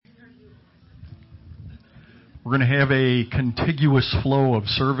We're going to have a contiguous flow of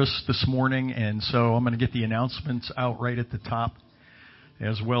service this morning, and so I'm going to get the announcements out right at the top,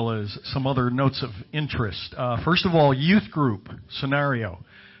 as well as some other notes of interest. First of all, youth group scenario.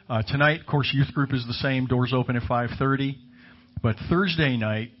 Tonight, of course, youth group is the same. Doors open at 5:30. But Thursday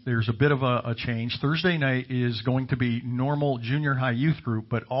night, there's a bit of a change. Thursday night is going to be normal junior high youth group,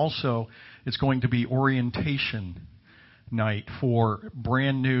 but also it's going to be orientation night for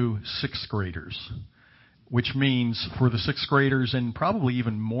brand new sixth graders, which means for the sixth graders and probably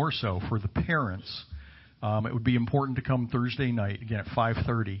even more so for the parents, it would be important to come Thursday night, again at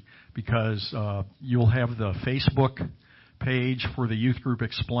 5:30, because you'll have the Facebook page for the youth group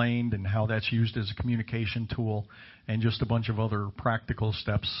explained and how that's used as a communication tool, and just a bunch of other practical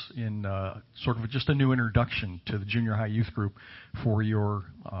steps in sort of just a new introduction to the junior high youth group for your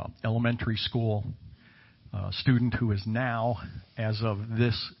elementary school student who is now, as of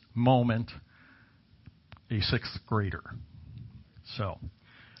this moment, a sixth grader. So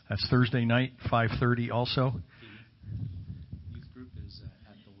that's Thursday night, 5:30 also. The youth group is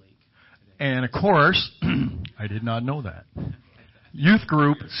at the lake today. And of course, I did not know that. Youth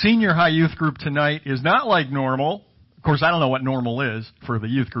group, senior high youth group tonight is not like normal. Of course, I don't know what normal is for the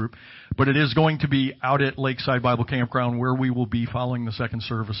youth group, but it is going to be out at Lakeside Bible Campground, where we will be following the second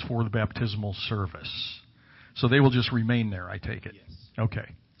service for the baptismal service. So they will just remain there, I take it. Yes.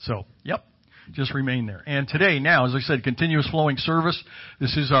 Okay. So, yep. Just remain there. And today, now, as I said, continuous flowing service.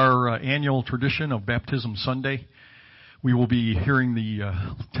 This is our annual tradition of Baptism Sunday. We will be hearing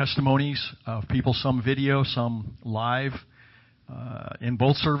the testimonies of people, some video, some live, in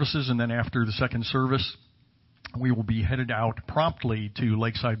both services. And then after the second service, we will be headed out promptly to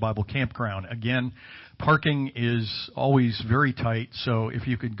Lakeside Bible Campground. Again, parking is always very tight, so if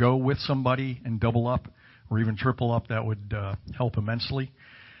you could go with somebody and double up or even triple up, that would help immensely.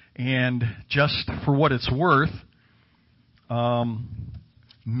 And just for what it's worth, I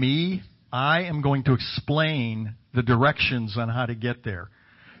am going to explain the directions on how to get there.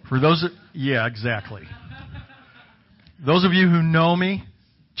 For those, yeah, exactly. Those of you who know me,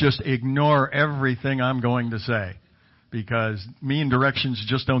 just ignore everything I'm going to say, because me and directions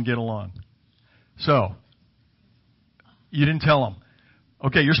just don't get along. So, you didn't tell them.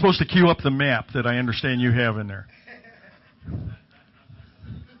 Okay, you're supposed to cue up the map that I understand you have in there.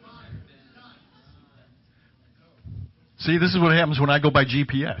 See, this is what happens when I go by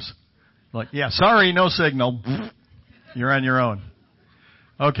GPS. Like, yeah, sorry, no signal. You're on your own.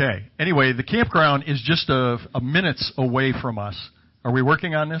 Okay. Anyway, the campground is just a minutes away from us. Are we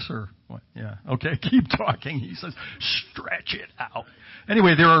working on this or what? Yeah. Okay. Keep talking. He says, stretch it out.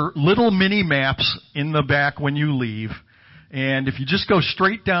 Anyway, there are little mini maps in the back when you leave. And if you just go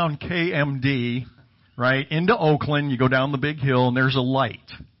straight down KMD, right, into Oakland, you go down the big hill and there's a light.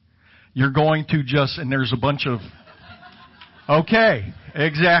 You're going to and there's a bunch of, okay,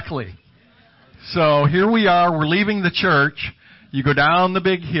 exactly. So here we are, we're leaving the church. You go down the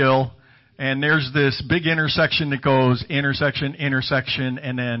big hill, and there's this big intersection that goes intersection, intersection,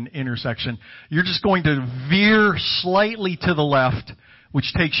 and then intersection. You're just going to veer slightly to the left,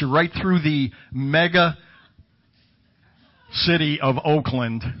 which takes you right through the mega city of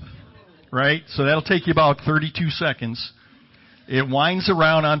Oakland, right? So that'll take you about 32 seconds. It winds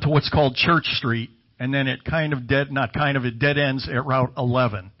around onto what's called Church Street, and then it it dead ends at Route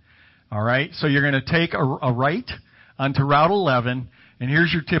 11. All right? So you're going to take a right onto Route 11, and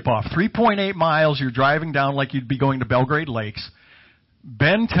here's your tip-off. 3.8 miles, you're driving down like you'd be going to Belgrade Lakes.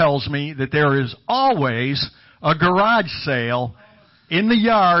 Ben tells me that there is always a garage sale in the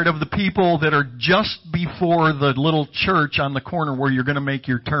yard of the people that are just before the little church on the corner where you're going to make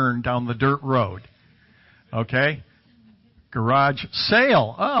your turn down the dirt road. Okay? Garage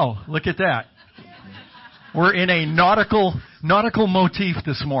sale. Oh, look at that. We're in a nautical motif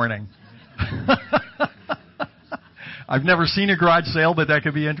this morning. I've never seen a garage sale, but that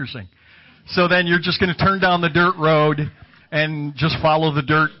could be interesting. So then you're just going to turn down the dirt road and just follow the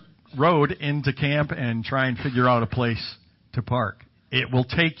dirt road into camp and try and figure out a place to park. It will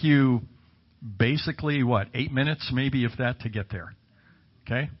take you basically, 8 minutes, maybe if that, to get there.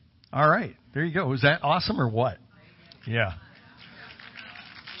 Okay? All right. There you go. Is that awesome or what? Yeah.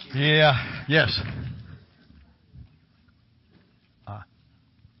 Yeah. Yes.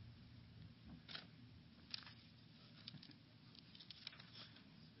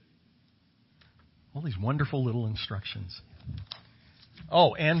 All these wonderful little instructions.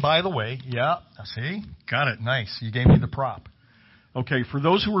 Oh, and by the way, yeah, see? Got it. Nice. You gave me the prop. Okay, for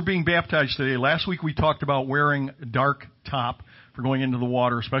those who were being baptized today, last week we talked about wearing a dark top for going into the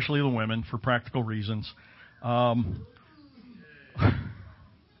water, especially the women, for practical reasons.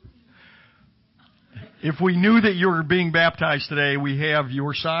 If we knew that you were being baptized today, we have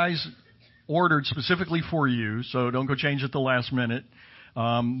your size ordered specifically for you, so don't go change it the last minute.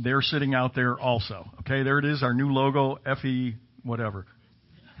 They're sitting out there also. Okay, there it is, our new logo, FE whatever.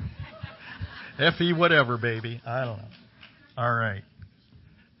 FE whatever, baby. I don't know. All right.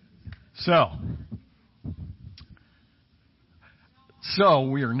 So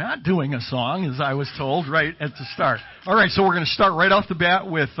we are not doing a song, as I was told, right at the start. All right, so we're going to start right off the bat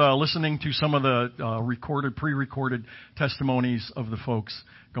with listening to some of the pre-recorded testimonies of the folks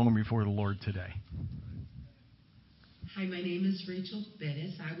going before the Lord today. Hi, my name is Rachel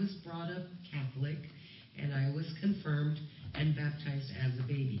Bettis. I was brought up Catholic, and I was confirmed and baptized as a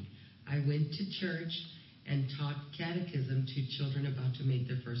baby. I went to church and taught catechism to children about to make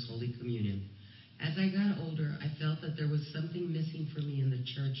their first Holy Communion. As I got older, I felt that there was something missing for me in the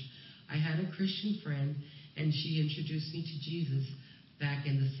church. I had a Christian friend, and she introduced me to Jesus back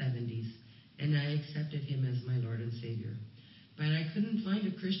in the 70s, and I accepted him as my Lord and Savior. But I couldn't find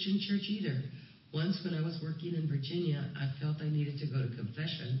a Christian church either. Once when I was working in Virginia, I felt I needed to go to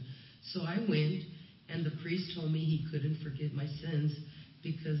confession, so I went, and the priest told me he couldn't forgive my sins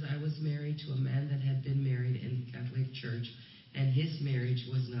because I was married to a man that had been married in the Catholic Church, and his marriage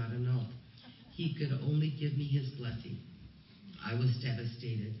was not annulled. He could only give me his blessing. I was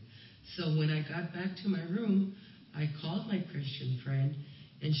devastated. So when I got back to my room, I called my Christian friend,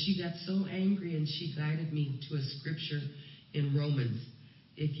 and she got so angry, and she guided me to a scripture in Romans.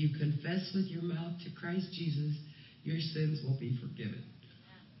 If you confess with your mouth to Christ Jesus, your sins will be forgiven.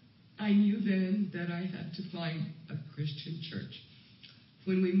 I knew then that I had to find a Christian church.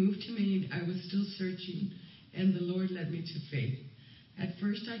 When we moved to Maine, I was still searching, and the Lord led me to faith. At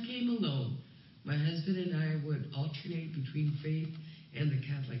first, I came alone. My husband and I would alternate between faith and the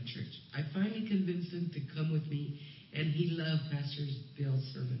Catholic Church. I finally convinced him to come with me, and he loved Pastor Bill's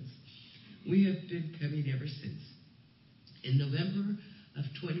sermons. We have been coming ever since. In November of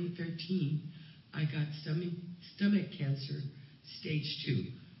 2013, I got stomach cancer, stage 2.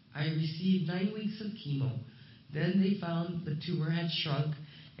 I received 9 weeks of chemo. Then they found the tumor had shrunk,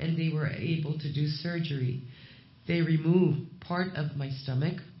 and they were able to do surgery. They removed part of my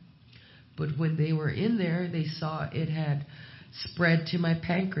stomach, but when they were in there, they saw it had spread to my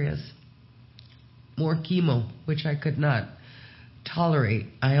pancreas. More chemo, which I could not tolerate.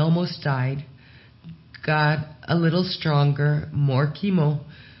 I almost died. Got a little stronger, more chemo,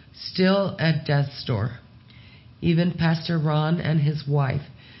 still at death's door. Even Pastor Ron and his wife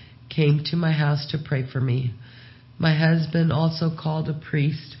came to my house to pray for me. My husband also called a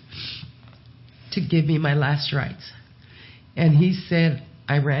priest to give me my last rites. And he said,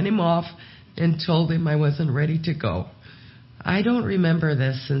 I ran him off and told him I wasn't ready to go. I don't remember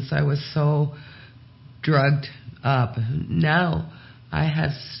this since I was so drugged up. Now I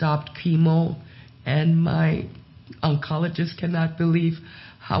have stopped chemo, and my oncologist cannot believe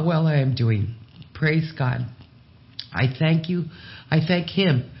how well I am doing. Praise God. I thank you. I thank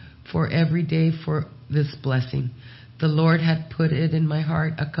him for every day for this blessing. The Lord had put it in my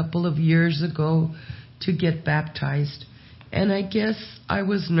heart a couple of years ago to get baptized. And I guess I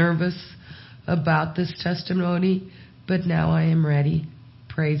was nervous about this testimony, but now I am ready.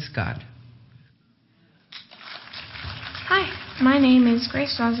 Praise God. Hi, my name is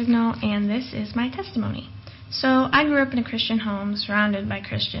Grace Rosignol, and this is my testimony. So I grew up in a Christian home surrounded by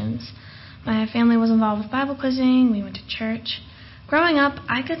Christians. My family was involved with Bible quizzing. We went to church. Growing up,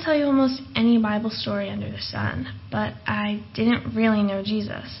 I could tell you almost any Bible story under the sun, but I didn't really know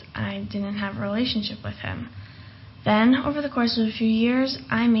Jesus. I didn't have a relationship with him. Then, over the course of a few years,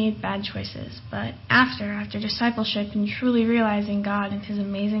 I made bad choices. But after discipleship and truly realizing God and his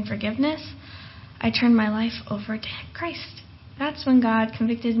amazing forgiveness, I turned my life over to Christ. That's when God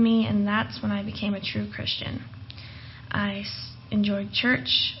convicted me, and that's when I became a true Christian. I enjoyed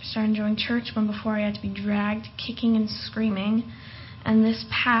church. I started enjoying church when before I had to be dragged, kicking and screaming. And this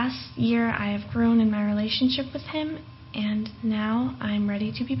past year, I have grown in my relationship with him, and now I'm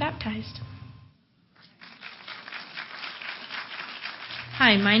ready to be baptized.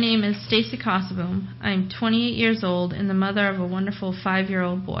 Hi, my name is Stacy Kosoboom. I'm 28 years old and the mother of a wonderful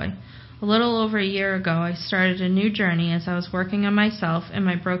 5-year-old boy. A little over a year ago, I started a new journey as I was working on myself and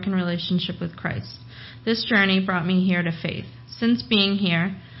my broken relationship with Christ. This journey brought me here to faith. Since being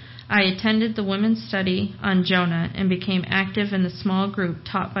here, I attended the women's study on Jonah and became active in the small group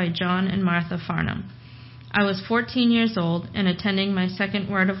taught by John and Martha Farnham. I was 14 years old and attending my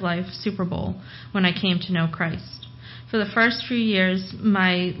second Word of Life Super Bowl when I came to know Christ. For the first few years,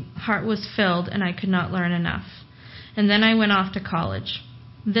 my heart was filled and I could not learn enough. And then I went off to college.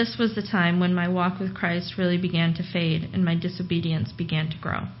 This was the time when my walk with Christ really began to fade and my disobedience began to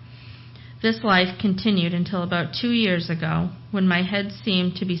grow. This life continued until about 2 years ago, when my head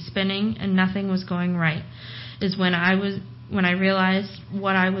seemed to be spinning and nothing was going right, is when I realized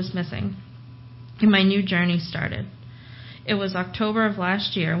what I was missing, and my new journey started. It was October of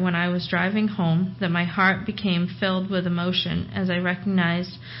last year when I was driving home that my heart became filled with emotion as I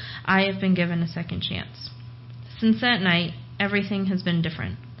recognized I have been given a second chance. Since that night, everything has been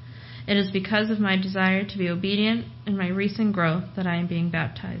different. It is because of my desire to be obedient and my recent growth that I am being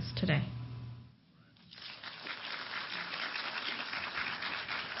baptized today.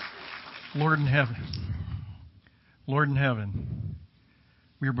 Lord in heaven,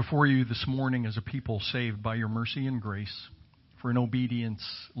 we are before you this morning as a people saved by your mercy and grace. For in obedience,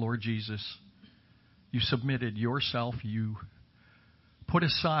 Lord Jesus, you submitted yourself, you put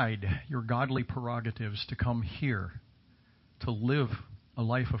aside your godly prerogatives to come here, to live a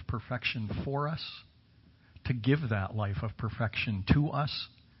life of perfection for us, to give that life of perfection to us,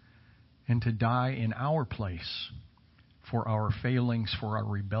 and to die in our place for our failings, for our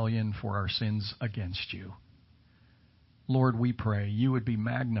rebellion, for our sins against you. Lord, we pray you would be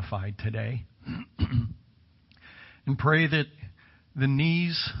magnified today and pray that the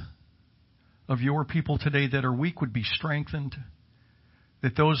knees of your people today that are weak would be strengthened,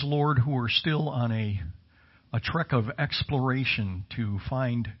 that those, Lord, who are still on a trek of exploration to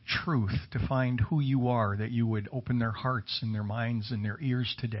find truth, to find who you are, that you would open their hearts and their minds and their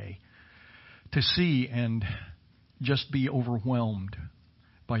ears today to see and just be overwhelmed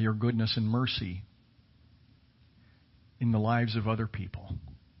by your goodness and mercy in the lives of other people.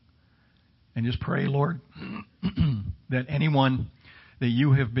 And just pray, Lord, that anyone that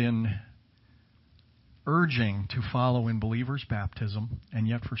you have been urging to follow in believers' baptism, and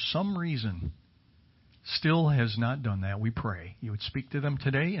yet for some reason still has not done that, we pray you would speak to them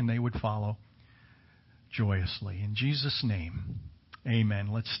today and they would follow joyously. In Jesus' name,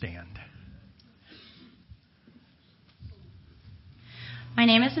 amen. Let's stand. My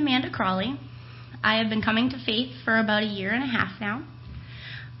name is Amanda Crawley. I have been coming to faith for about 1.5 years now.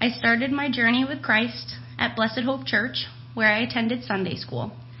 I started my journey with Christ at Blessed Hope Church, where I attended Sunday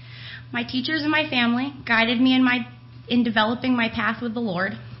school. My teachers and my family guided me in developing my path with the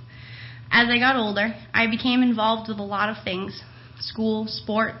Lord. As I got older, I became involved with a lot of things: school,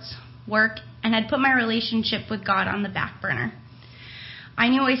 sports, work, and had put my relationship with God on the back burner. I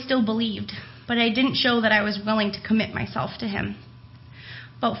knew I still believed, but I didn't show that I was willing to commit myself to Him.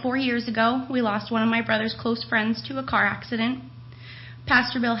 About 4 years ago, we lost one of my brother's close friends to a car accident.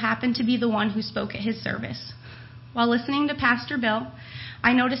 Pastor Bill happened to be the one who spoke at his service. While listening to Pastor Bill,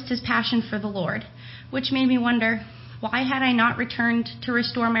 I noticed his passion for the Lord, which made me wonder, why had I not returned to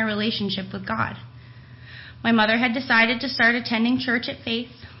restore my relationship with God? My mother had decided to start attending church at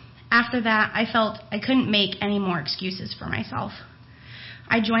Faith. After that, I felt I couldn't make any more excuses for myself.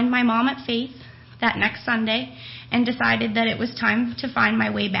 I joined my mom at Faith that next Sunday and decided that it was time to find my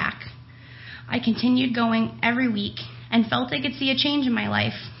way back. I continued going every week and felt I could see a change in my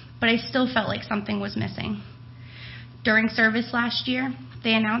life, but I still felt like something was missing. During service last year,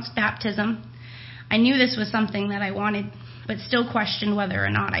 they announced baptism. I knew this was something that I wanted, but still questioned whether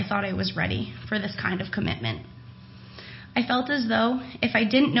or not I thought I was ready for this kind of commitment. I felt as though if I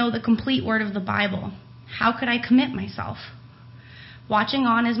didn't know the complete word of the Bible, how could I commit myself? Watching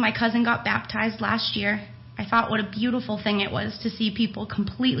on as my cousin got baptized last year, I thought what a beautiful thing it was to see people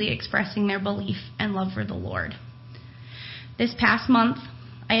completely expressing their belief and love for the Lord. This past month,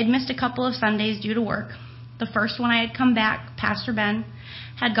 I had missed a couple of Sundays due to work. The first one I had come back, Pastor Ben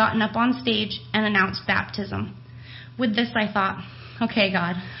had gotten up on stage and announced baptism. With this, I thought, okay,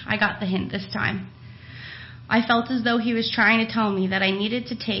 God, I got the hint this time. I felt as though he was trying to tell me that I needed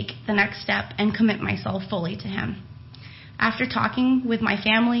to take the next step and commit myself fully to him. After talking with my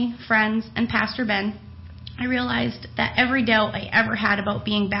family, friends, and Pastor Ben, I realized that every doubt I ever had about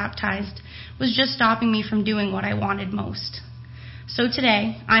being baptized was just stopping me from doing what I wanted most. So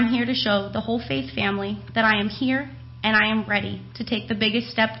today, I'm here to show the whole Faith family that I am here and I am ready to take the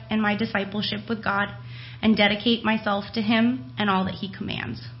biggest step in my discipleship with God and dedicate myself to Him and all that He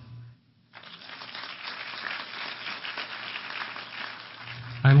commands.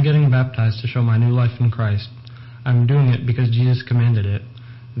 I'm getting baptized to show my new life in Christ. I'm doing it because Jesus commanded it.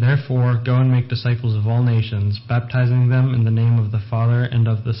 Therefore, go and make disciples of all nations, baptizing them in the name of the Father and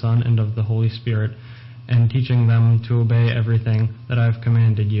of the Son and of the Holy Spirit, and teaching them to obey everything that I have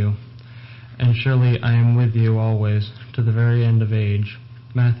commanded you. And surely I am with you always, to the very end of age.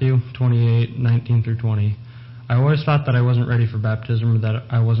 Matthew 28:19-20. I always thought that I wasn't ready for baptism, or that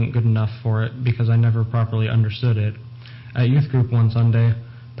I wasn't good enough for it, because I never properly understood it. At youth group one Sunday,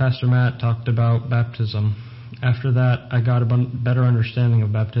 Pastor Matt talked about baptism. After that, I got a better understanding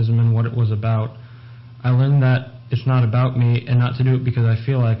of baptism and what it was about. I learned that it's not about me and not to do it because I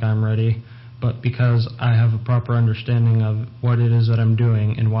feel like I'm ready, but because I have a proper understanding of what it is that I'm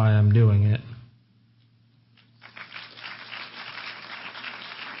doing and why I'm doing it.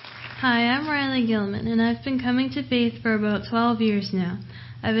 Hi, I'm Riley Gilman, and I've been coming to faith for about 12 years now.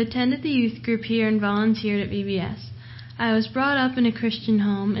 I've attended the youth group here and volunteered at VBS. I was brought up in a Christian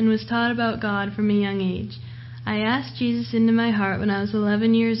home and was taught about God from a young age. I asked Jesus into my heart when I was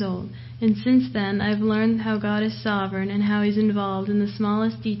 11 years old, and since then I've learned how God is sovereign and how He's involved in the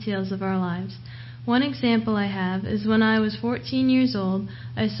smallest details of our lives. One example I have is when I was 14 years old,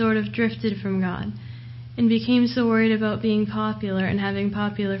 I sort of drifted from God and became so worried about being popular and having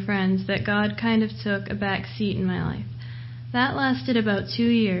popular friends that God kind of took a back seat in my life. That lasted about 2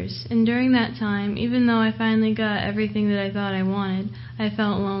 years, and during that time, even though I finally got everything that I thought I wanted, I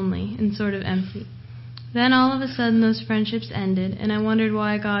felt lonely and sort of empty. Then all of a sudden those friendships ended, and I wondered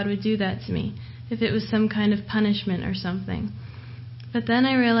why God would do that to me, if it was some kind of punishment or something. But then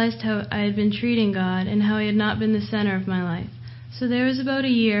I realized how I had been treating God and how He had not been the center of my life. So there was about a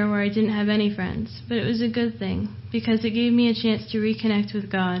year where I didn't have any friends, but it was a good thing, because it gave me a chance to reconnect with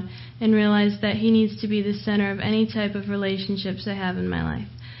God and realize that He needs to be the center of any type of relationships I have in my life.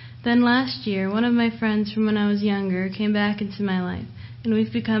 Then last year, one of my friends from when I was younger came back into my life, and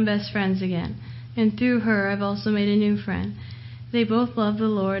we've become best friends again. And through her, I've also made a new friend. They both love the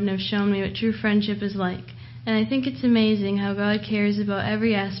Lord and have shown me what true friendship is like. And I think it's amazing how God cares about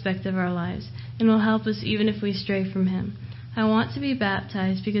every aspect of our lives and will help us even if we stray from Him. I want to be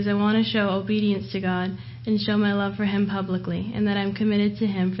baptized because I want to show obedience to God and show my love for Him publicly, and that I'm committed to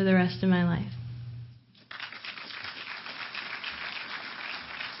Him for the rest of my life.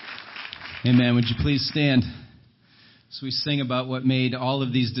 Amen. Would you please stand as we sing about what made all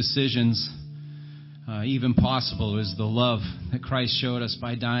of these decisions even possible? It was the love that Christ showed us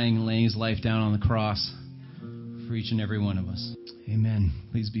by dying and laying His life down on the cross for each and every one of us. Amen.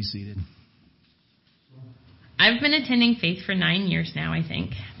 Please be seated. I've been attending Faith for 9 years now, I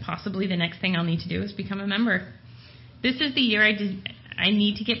think. Possibly the next thing I'll need to do is become a member. This is the year I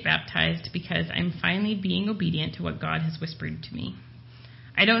need to get baptized because I'm finally being obedient to what God has whispered to me.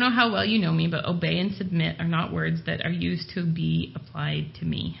 I don't know how well you know me, but obey and submit are not words that are used to be applied to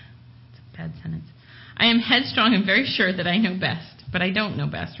me. It's a bad sentence. I am headstrong and very sure that I know best, but I don't know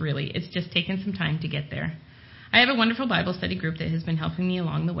best, really. It's just taken some time to get there. I have a wonderful Bible study group that has been helping me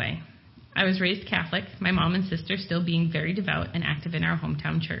along the way. I was raised Catholic, my mom and sister still being very devout and active in our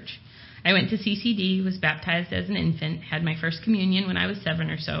hometown church. I went to CCD, was baptized as an infant, had my first communion when I was 7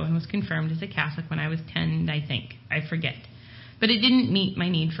 or so, and was confirmed as a Catholic when I was 10, I think. I forget. But it didn't meet my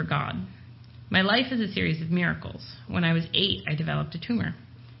need for God. My life is a series of miracles. When I was 8, I developed a tumor.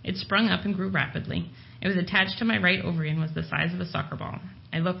 It sprung up and grew rapidly. It was attached to my right ovary and was the size of a soccer ball.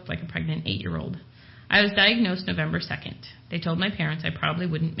 I looked like a pregnant 8-year-old. I was diagnosed November 2nd. They told my parents I probably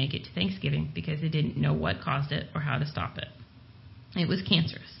wouldn't make it to Thanksgiving because they didn't know what caused it or how to stop it. It was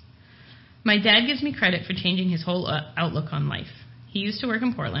cancerous. My dad gives me credit for changing his whole outlook on life. He used to work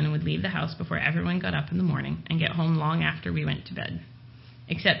in Portland and would leave the house before everyone got up in the morning and get home long after we went to bed.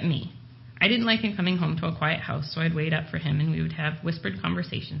 Except me. I didn't like him coming home to a quiet house, so I'd wait up for him and we would have whispered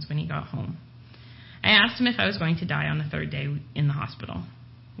conversations when he got home. I asked him if I was going to die on the 3rd day in the hospital.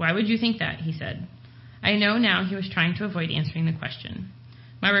 "Why would you think that?" he said. I know now he was trying to avoid answering the question.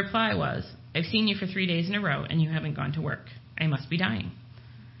 My reply was, "I've seen you for 3 days in a row and you haven't gone to work. I must be dying."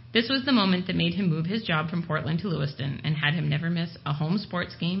 This was the moment that made him move his job from Portland to Lewiston and had him never miss a home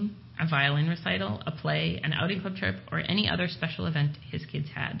sports game, a violin recital, a play, an outing club trip, or any other special event his kids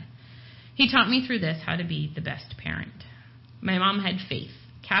had. He taught me through this how to be the best parent. My mom had faith,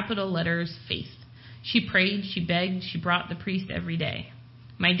 capital letters faith. She prayed, she begged, she brought the priest every day.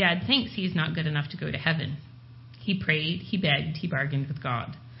 My dad thinks he's not good enough to go to heaven. He prayed, he begged, he bargained with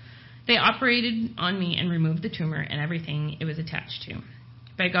God. They operated on me and removed the tumor and everything it was attached to.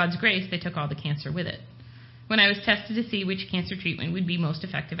 By God's grace, they took all the cancer with it. When I was tested to see which cancer treatment would be most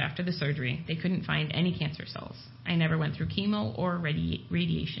effective after the surgery, they couldn't find any cancer cells. I never went through chemo or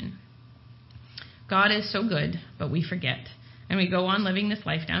radiation. God is so good, but we forget, and we go on living this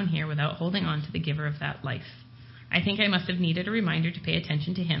life down here without holding on to the giver of that life. I think I must have needed a reminder to pay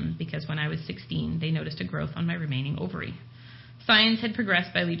attention to him because when I was 16, they noticed a growth on my remaining ovary. Science had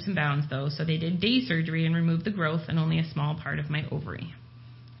progressed by leaps and bounds, though, so they did day surgery and removed the growth and only a small part of my ovary.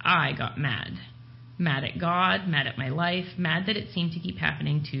 I got mad. Mad at God, mad at my life, mad that it seemed to keep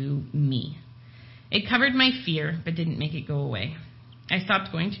happening to me. It covered my fear, but didn't make it go away. I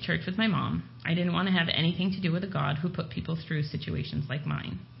stopped going to church with my mom. I didn't want to have anything to do with a God who put people through situations like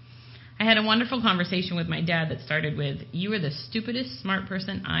mine. I had a wonderful conversation with my dad that started with, "You are the stupidest smart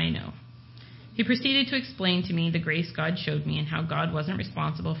person I know." He proceeded to explain to me the grace God showed me and how God wasn't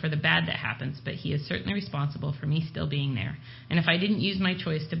responsible for the bad that happens, but he is certainly responsible for me still being there. And if I didn't use my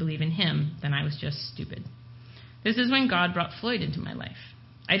choice to believe in him, then I was just stupid. This is when God brought Floyd into my life.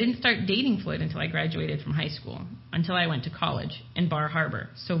 I didn't start dating Floyd until I graduated from high school, until I went to college in Bar Harbor,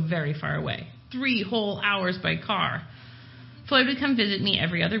 so very far away. 3 whole hours by car. Floyd would come visit me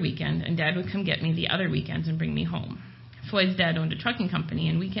every other weekend, and Dad would come get me the other weekends and bring me home. Floyd's dad owned a trucking company,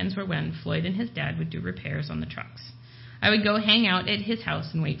 and weekends were when Floyd and his dad would do repairs on the trucks. I would go hang out at his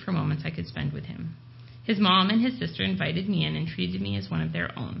house and wait for moments I could spend with him. His mom and his sister invited me in and treated me as one of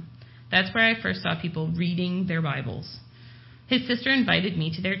their own. That's where I first saw people reading their Bibles. His sister invited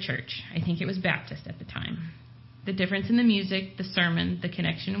me to their church. I think it was Baptist at the time. The difference in the music, the sermon, the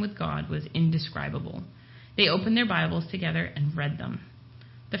connection with God was indescribable. They opened their Bibles together and read them.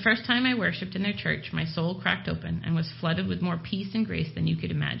 The first time I worshipped in their church, my soul cracked open and was flooded with more peace and grace than you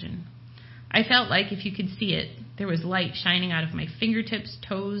could imagine. I felt like, if you could see it, there was light shining out of my fingertips,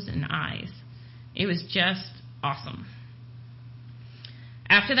 toes, and eyes. It was just awesome.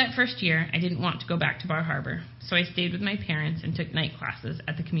 After that first year, I didn't want to go back to Bar Harbor, so I stayed with my parents and took night classes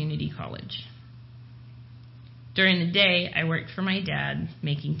at the community college. During the day, I worked for my dad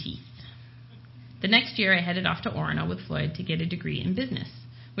making teeth. The next year, I headed off to Orono with Floyd to get a degree in business,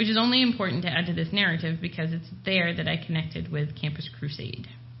 which is only important to add to this narrative because it's there that I connected with Campus Crusade.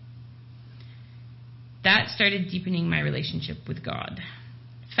 That started deepening my relationship with God.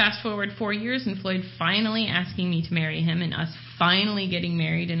 Fast forward 4 years and Floyd finally asking me to marry him and us finally getting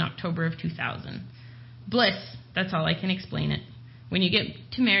married in October of 2000. Bliss, that's all I can explain it. When you get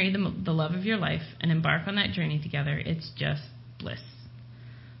to marry the love of your life and embark on that journey together, it's just bliss.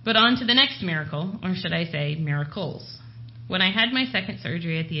 But on to the next miracle, or should I say miracles. When I had my second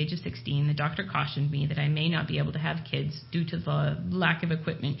surgery at the age of 16, the doctor cautioned me that I may not be able to have kids due to the lack of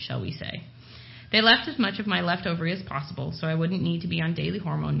equipment, shall we say. They left as much of my left ovary as possible so I wouldn't need to be on daily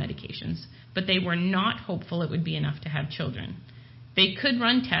hormone medications, but they were not hopeful it would be enough to have children. They could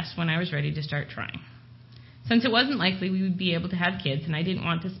run tests when I was ready to start trying. Since it wasn't likely we would be able to have kids and I didn't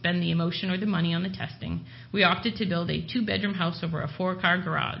want to spend the emotion or the money on the testing, we opted to build a 2-bedroom house over a 4-car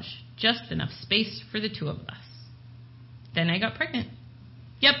garage, just enough space for the 2 of us. Then I got pregnant.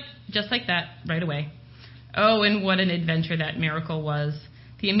 Yep, just like that, right away. Oh, and what an adventure that miracle was.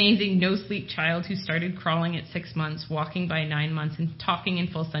 The amazing no-sleep child who started crawling at 6 months, walking by 9 months, and talking in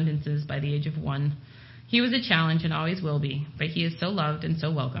full sentences by the age of 1. He was a challenge and always will be, but he is so loved and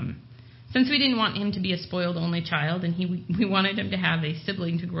so welcome. Since we didn't want him to be a spoiled only child and we wanted him to have a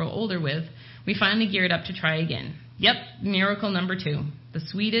sibling to grow older with, we finally geared up to try again. Yep, miracle number 2. The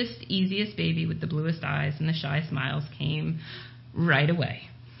sweetest, easiest baby with the bluest eyes and the shy smiles came right away.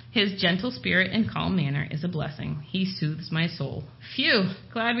 His gentle spirit and calm manner is a blessing. He soothes my soul. Phew,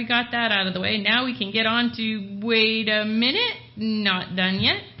 glad we got that out of the way. Now we can get on to, wait a minute, not done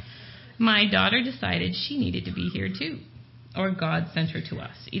yet. My daughter decided she needed to be here too. Or God sent her to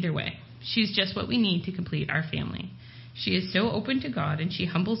us. Either way, she's just what we need to complete our family. She is so open to God and she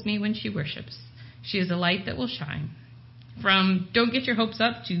humbles me when she worships. She is a light that will shine. From don't get your hopes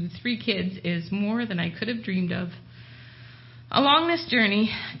up to 3 kids is more than I could have dreamed of. Along this journey,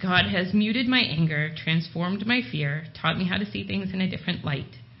 God has muted my anger, transformed my fear, taught me how to see things in a different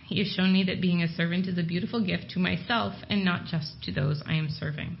light. He has shown me that being a servant is a beautiful gift to myself and not just to those I am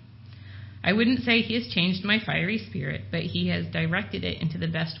serving. I wouldn't say he has changed my fiery spirit, but he has directed it into the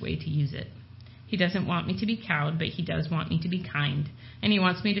best way to use it. He doesn't want me to be cowed, but he does want me to be kind, and he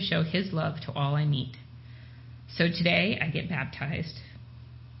wants me to show his love to all I meet. So today I get baptized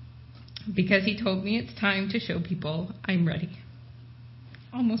because he told me it's time to show people I'm ready.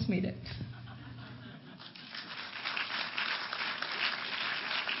 Almost made it.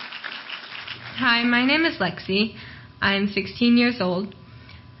 Hi, my name is Lexi. I'm 16 years old.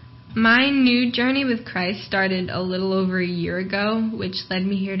 My new journey with Christ started a little over a year ago, which led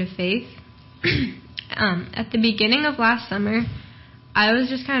me here to faith. At the beginning of last summer, I was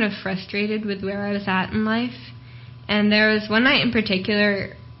just kind of frustrated with where I was at in life. And there was one night in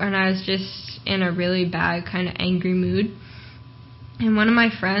particular when I was just in a really bad, kind of angry mood. And one of my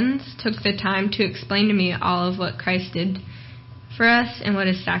friends took the time to explain to me all of what Christ did for us and what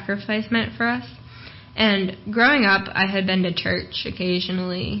his sacrifice meant for us. And growing up, I had been to church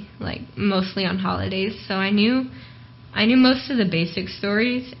occasionally, like mostly on holidays, so I knew most of the basic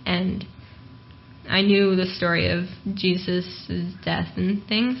stories, and I knew the story of Jesus' death and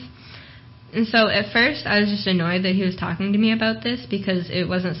things. And so at first, I was just annoyed that he was talking to me about this because it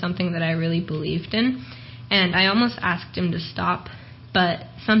wasn't something that I really believed in, and I almost asked him to stop but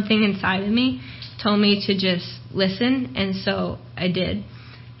something inside of me told me to just listen, and so I did.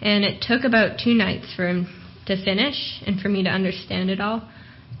 And it took about 2 nights for him to finish and for me to understand it all.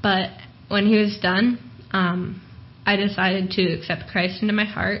 But when he was done, I decided to accept Christ into my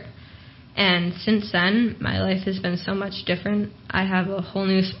heart. And since then, my life has been so much different. I have a whole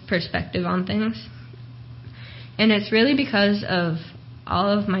new perspective on things. And it's really because of all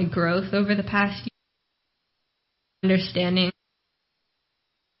of my growth over the past year, understanding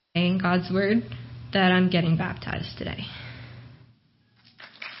God's Word, that I'm getting baptized today.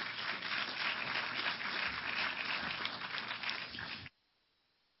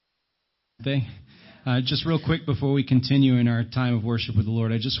 Just real quick before we continue in our time of worship with the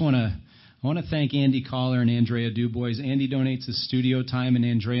Lord, I want to thank Andy Collar and Andrea Dubois. Andy donates his studio time, and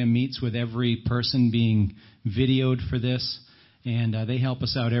Andrea meets with every person being videoed for this. And they help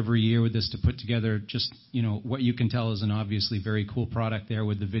us out every year with this to put together just, what you can tell is an obviously very cool product there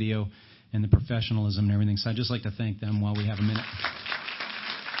with the video and the professionalism and everything. So I'd just like to thank them while we have a minute.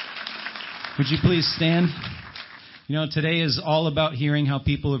 Would you please stand? Today is all about hearing how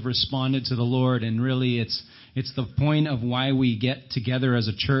people have responded to the Lord, and really it's the point of why we get together as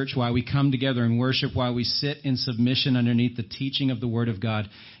a church, why we come together and worship, why we sit in submission underneath the teaching of the Word of God,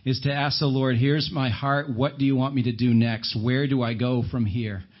 is to ask the Lord, here's my heart, what do you want me to do next? Where do I go from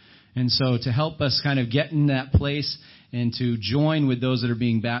here? And so to help us kind of get in that place and to join with those that are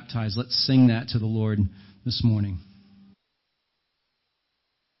being baptized, let's sing that to the Lord this morning.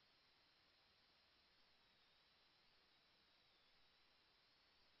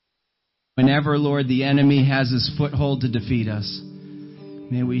 Whenever, Lord, the enemy has his foothold to defeat us,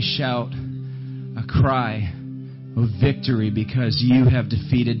 may we shout a cry of victory because you have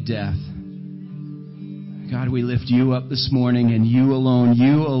defeated death. God, we lift you up this morning, and you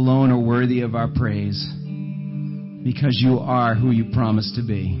alone are worthy of our praise because you are who you promised to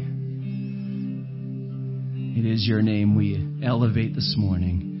be. It is your name we elevate this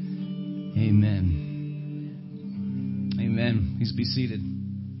morning. Amen. Amen. Please be seated.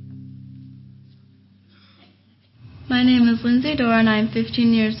 My name is Lindsay Dorr, and I am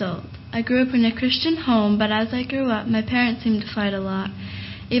 15 years old. I grew up in a Christian home, but as I grew up, my parents seemed to fight a lot.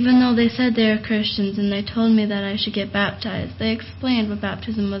 Even though they said they were Christians and they told me that I should get baptized, they explained what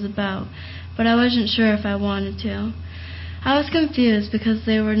baptism was about, but I wasn't sure if I wanted to. I was confused because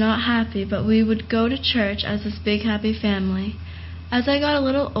they were not happy, but we would go to church as this big happy family. As I got a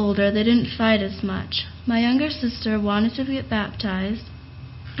little older, they didn't fight as much. My younger sister wanted to get baptized,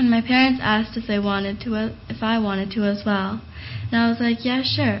 and my parents asked if I wanted to as well. And I was like, yeah,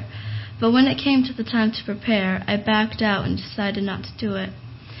 sure. But when it came to the time to prepare, I backed out and decided not to do it.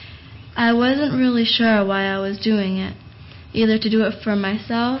 I wasn't really sure why I was doing it, either to do it for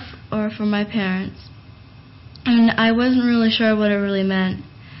myself or for my parents. And I wasn't really sure what it really meant.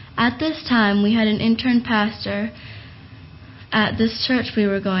 At this time, we had an intern pastor at this church we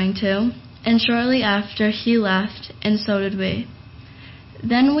were going to, and shortly after he left, and so did we.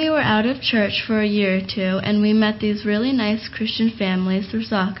 Then we were out of church for a year or two, and we met these really nice Christian families through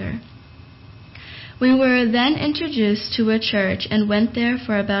soccer. We were then introduced to a church and went there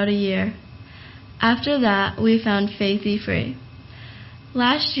for about a year. After that, we found Faithy Free.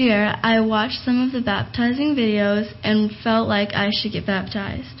 Last year, I watched some of the baptizing videos and felt like I should get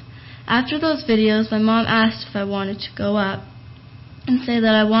baptized. After those videos, my mom asked if I wanted to go up and say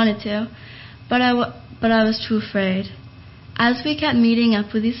that I wanted to, but I was too afraid. As we kept meeting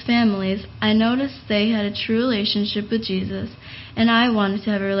up with these families, I noticed they had a true relationship with Jesus, and I wanted to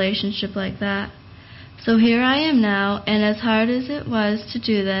have a relationship like that. So here I am now, and as hard as it was to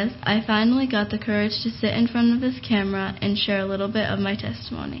do this, I finally got the courage to sit in front of this camera and share a little bit of my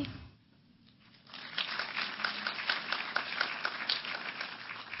testimony.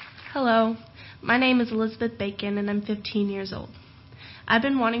 Hello, my name is Elizabeth Bacon, and I'm 15 years old. I've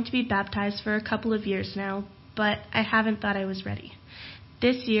been wanting to be baptized for a couple of years now, but I haven't thought I was ready.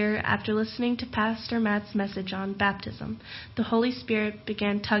 This year, after listening to Pastor Matt's message on baptism, the Holy Spirit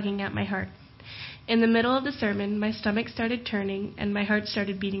began tugging at my heart. In the middle of the sermon, my stomach started turning and my heart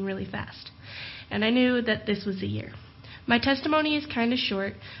started beating really fast. And I knew that this was the year. My testimony is kind of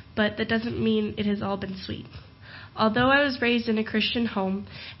short, but that doesn't mean it has all been sweet. Although I was raised in a Christian home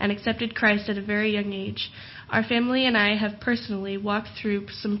and accepted Christ at a very young age, our family and I have personally walked through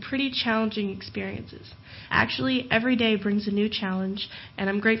some pretty challenging experiences. Actually, every day brings a new challenge, and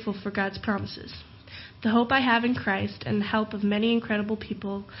I'm grateful for God's promises. The hope I have in Christ and the help of many incredible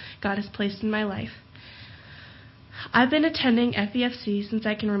people God has placed in my life. I've been attending FEFC since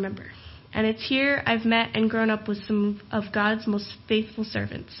I can remember, and it's here I've met and grown up with some of God's most faithful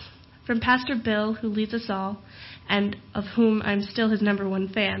servants. From Pastor Bill, who leads us all, and of whom I'm still his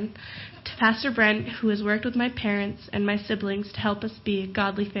 #1 fan, to Pastor Brent, who has worked with my parents and my siblings to help us be a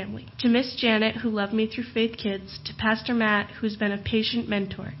godly family, to Miss Janet, who loved me through Faith Kids, to Pastor Matt, who's been a patient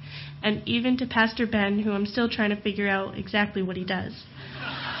mentor, and even to Pastor Ben, who I'm still trying to figure out exactly what he does,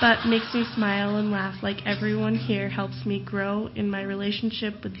 but makes me smile and laugh like everyone here helps me grow in my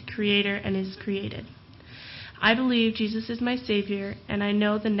relationship with the Creator and His created. I believe Jesus is my Savior, and I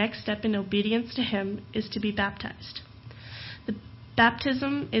know the next step in obedience to Him is to be baptized. The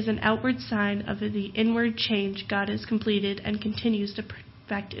baptism is an outward sign of the inward change God has completed and continues to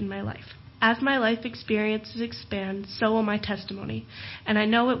perfect in my life. As my life experiences expand, so will my testimony, and I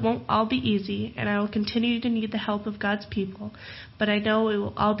know it won't all be easy, and I will continue to need the help of God's people, but I know it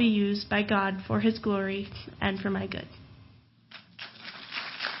will all be used by God for His glory and for my good.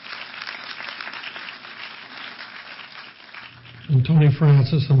 I'm Tony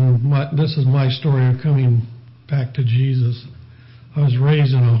Francis, and this is my story of coming back to Jesus. I was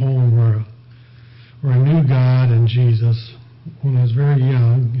raised in a home where I knew God and Jesus. When I was very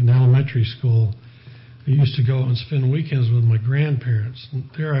young, in elementary school, I used to go and spend weekends with my grandparents. And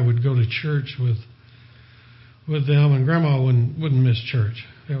there I would go to church with them, and Grandma wouldn't miss church.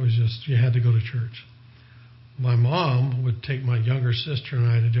 It was just, you had to go to church. My mom would take my younger sister and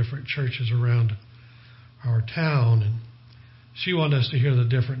I to different churches around our town, and she wanted us to hear the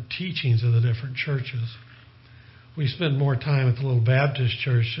different teachings of the different churches. We spent more time at the little Baptist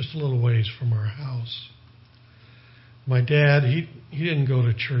church just a little ways from our house. My dad, he didn't go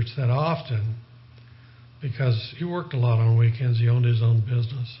to church that often because he worked a lot on weekends. He owned his own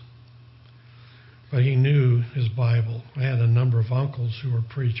business. But he knew his Bible. I had a number of uncles who were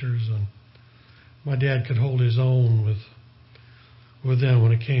preachers, and my dad could hold his own with them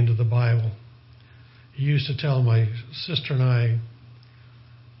when it came to the Bible. He used to tell my sister and I,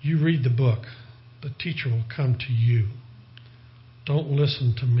 you read the book. The teacher will come to you. Don't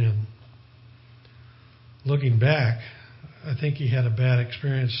listen to men. Looking back, I think he had a bad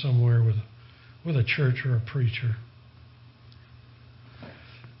experience somewhere with a church or a preacher.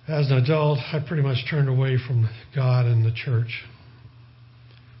 As an adult, I pretty much turned away from God and the church.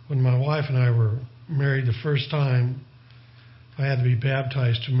 When my wife and I were married the first time, I had to be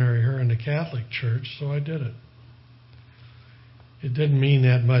baptized to marry her in the Catholic Church, so I did it. It didn't mean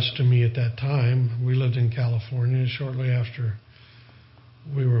that much to me at that time. We lived in California, and shortly after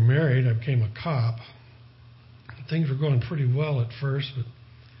we were married, I became a cop. Things were going pretty well at first, but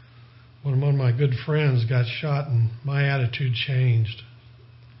when one of my good friends got shot, and my attitude changed.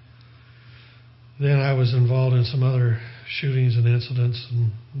 Then I was involved in some other shootings and incidents,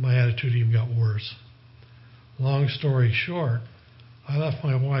 and my attitude even got worse. Long story short, I left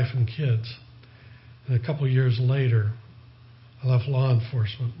my wife and kids, and a couple of years later, I left law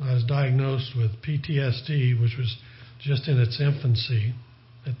enforcement. I was diagnosed with PTSD, which was just in its infancy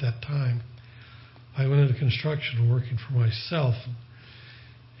at that time. I went into construction working for myself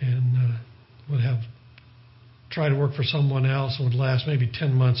and would have tried to work for someone else. It would last maybe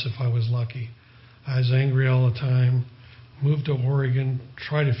 10 months if I was lucky. I was angry all the time, moved to Oregon,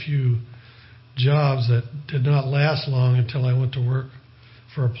 tried a few jobs that did not last long until I went to work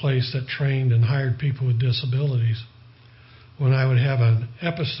for a place that trained and hired people with disabilities. When I would have an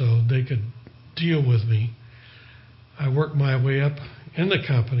episode, they could deal with me. I worked my way up in the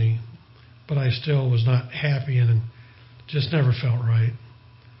company, but I still was not happy and just never felt right.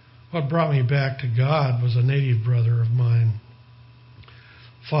 What brought me back to God was a native brother of mine,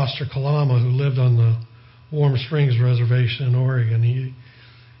 Foster Kalama, who lived on the Warm Springs Reservation in Oregon.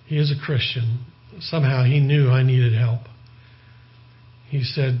 He is a Christian. Somehow he knew I needed help. He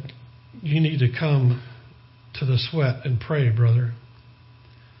said, you need to come to the sweat and pray, brother.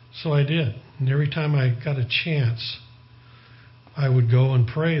 So I did. And every time I got a chance, I would go and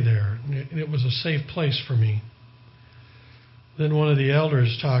pray there. And it was a safe place for me. Then one of the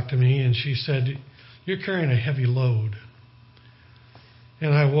elders talked to me, and she said, you're carrying a heavy load.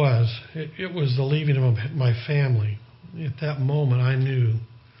 And I was. It was the leaving of my family. At that moment, I knew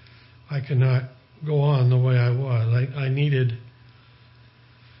I could not go on the way I was. I needed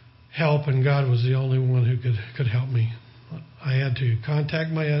help, and God was the only one who could help me. I had to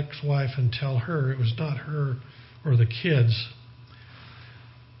contact my ex-wife and tell her it was not her or the kids.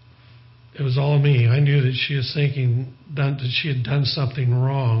 It was all me. I knew that she was thinking that she had done something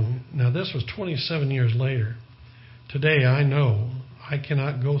wrong. Now, this was 27 years later. Today, I know I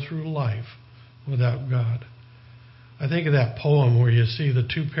cannot go through life without God. I think of that poem where you see the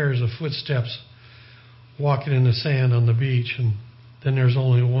two pairs of footsteps walking in the sand on the beach, and then there's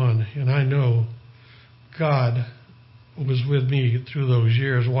only one. And I know God was with me through those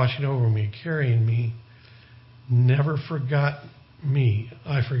years, watching over me, carrying me, never forgot me.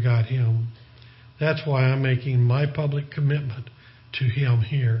 I forgot him. That's why I'm making my public commitment to him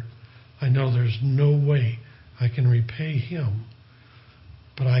here. I know there's no way I can repay him,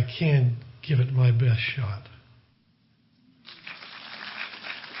 but I can give it my best shot.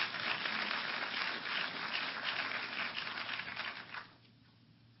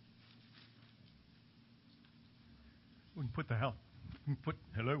 We can put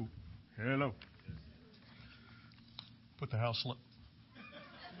hello. Put the house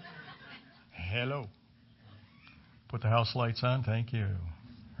hello. Put the house lights on. Thank you.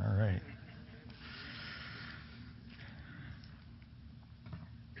 All right.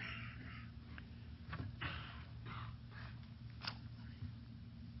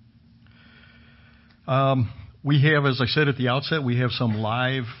 We have, as I said at the outset, we have some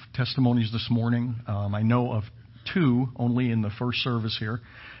live testimonies this morning. I know of two only in the first service here.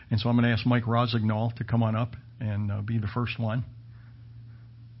 And so I'm going to ask Mike Rosignol to come on up and be the first one.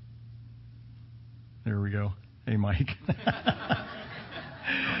 There we go. Hey, Mike.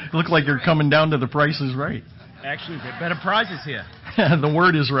 Look like you're coming down to the Price is Right. Actually, there are better prizes here. The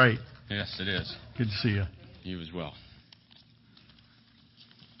word is right. Yes, it is. Good to see you. You as well.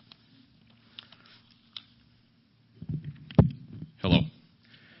 Hello.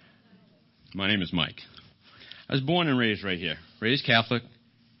 My name is Mike. I was born and raised right here. Raised Catholic,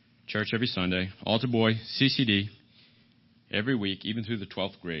 church every Sunday, altar boy, CCD, every week, even through the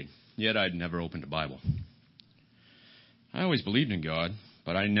 12th grade. Yet I'd never opened a Bible. I always believed in God,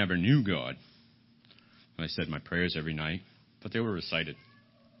 but I never knew God. I said my prayers every night, but they were recited.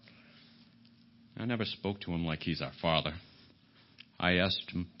 I never spoke to him like he's our Father. I asked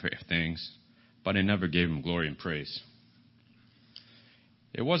him for things, but I never gave him glory and praise.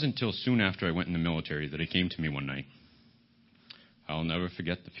 It wasn't until soon after I went in the military that he came to me one night. I'll never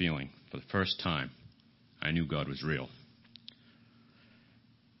forget the feeling. For the first time, I knew God was real.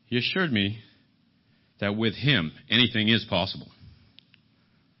 He assured me that with him, anything is possible.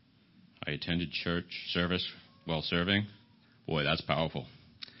 I attended church service while serving. Boy, that's powerful,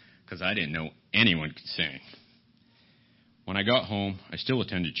 because I didn't know anyone could sing. When I got home, I still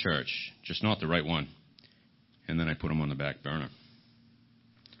attended church, just not the right one. And then I put him on the back burner.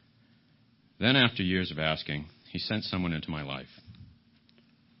 Then, after years of asking, he sent someone into my life,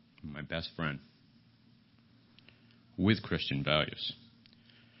 my best friend, with Christian values.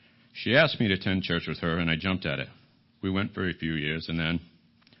 She asked me to attend church with her, and I jumped at it. We went for a few years, and then,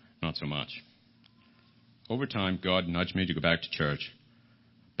 not so much. Over time, God nudged me to go back to church,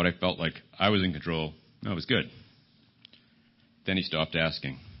 but I felt like I was in control. I was good. Then he stopped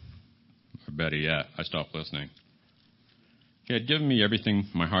asking. Or better yet, I stopped listening. He had given me everything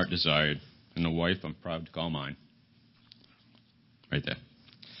my heart desired, and a wife I'm proud to call mine. Right there.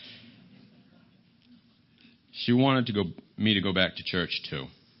 She wanted me to go back to church too.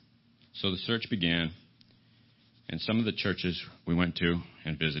 So the search began, and some of the churches we went to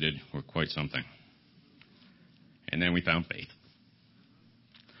and visited were quite something. And then we found faith.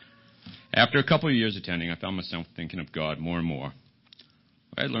 After a couple of years attending, I found myself thinking of God more and more.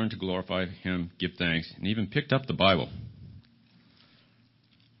 I had learned to glorify him, give thanks, and even picked up the Bible.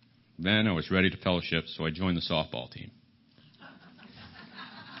 Then I was ready to fellowship, so I joined the softball team.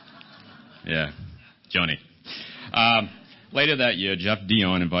 Yeah, Johnny. Later that year, Jeff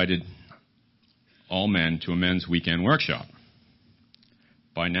Dion invited all men to a men's weekend workshop.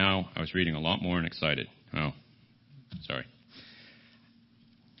 By now, I was reading a lot more and excited. Oh, sorry.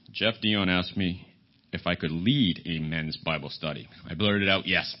 Jeff Dion asked me if I could lead a men's Bible study. I blurted out,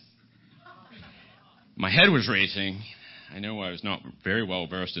 yes. My head was racing. I knew I was not very well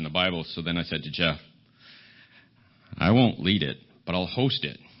versed in the Bible, so then I said to Jeff, I won't lead it, but I'll host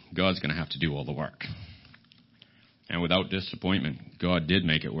it. God's going to have to do all the work. And without disappointment, God did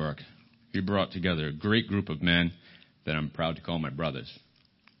make it work. He brought together a great group of men that I'm proud to call my brothers.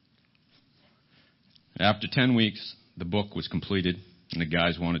 After 10 weeks, the book was completed, and the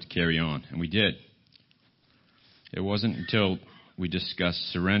guys wanted to carry on, and we did. It wasn't until we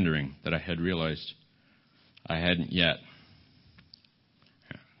discussed surrendering that I had realized I hadn't yet.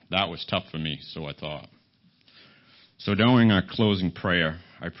 That was tough for me, so I thought. So during our closing prayer,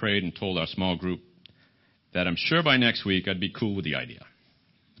 I prayed and told our small group that I'm sure by next week I'd be cool with the idea.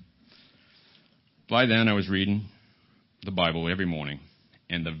 By then, I was reading the Bible every morning,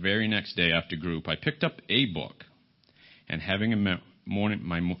 and the very next day after group, I picked up a book, and having the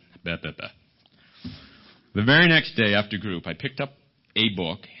very next day after group, I picked up a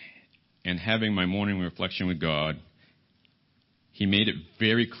book, and having my morning reflection with God, he made it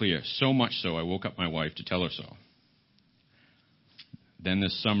very clear, so much so I woke up my wife to tell her so. Then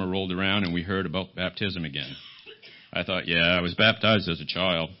this summer rolled around and we heard about baptism again. I thought, yeah, I was baptized as a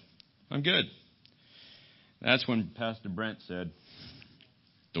child. I'm good. That's when Pastor Brent said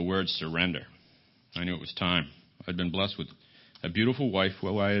the word surrender. I knew it was time. I'd been blessed with a beautiful wife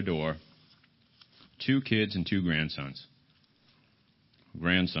who I adore, 2 kids and 2 grandsons.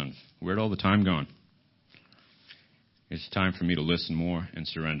 Grandsons, where'd all the time gone? It's time for me to listen more and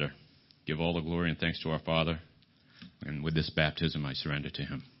surrender. Give all the glory and thanks to our Father. And with this baptism, I surrender to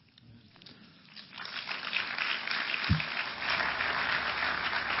Him.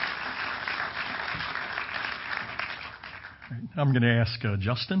 I'm going to ask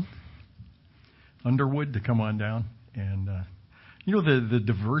Justin Underwood to come on down. And, the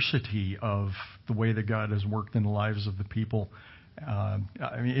diversity of the way that God has worked in the lives of the people,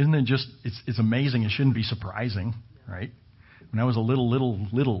 isn't it just, it's amazing. It shouldn't be surprising, right? When I was a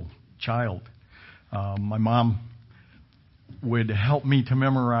little child, my mom would help me to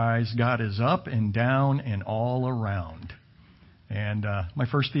memorize God is up and down and all around. And my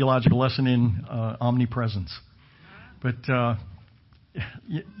first theological lesson in omnipresence. But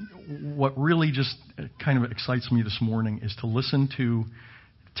what really just kind of excites me this morning is to listen to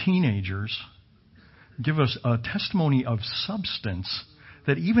teenagers give us a testimony of substance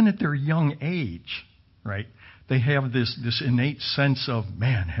that even at their young age, right, they have this innate sense of,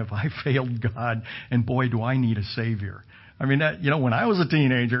 man, have I failed God, and boy, do I need a Savior. I mean, that, when I was a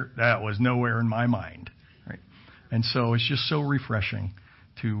teenager, that was nowhere in my mind, right? And so it's just so refreshing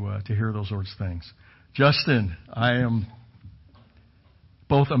to hear those sorts of things. Justin, I am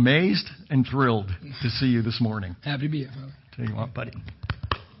both amazed and thrilled to see you this morning. Happy to be here, Father. Tell you what, buddy.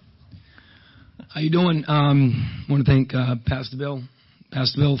 How you doing? Want to thank Pastor Bill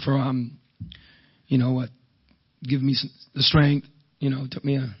for giving me the strength. It took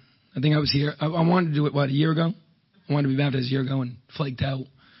me I think I was here. I wanted to do it a year ago. I wanted to be baptized a year ago and flaked out.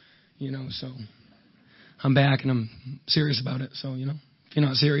 So I'm back and I'm serious about it. So if you're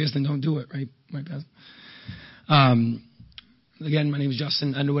not serious, then don't do it, right, Pastor? Again, my name is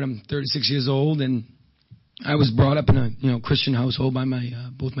Justin Underwood. I'm 36 years old, and I was brought up in a Christian household by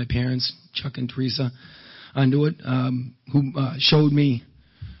both my parents, Chuck and Teresa Underwood, who showed me,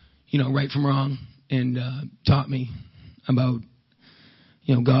 right from wrong, and taught me about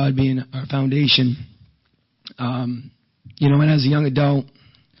God being our foundation. And as a young adult,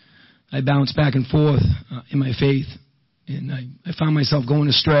 I bounced back and forth in my faith, and I found myself going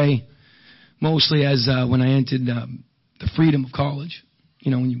astray, mostly as when I entered the freedom of college.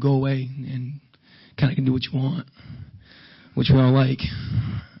 When you go away and kind of can do what you want, which we all like.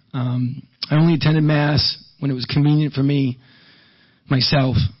 I only attended Mass when it was convenient for me,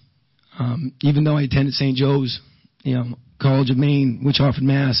 myself, even though I attended St. Joe's, College of Maine, which offered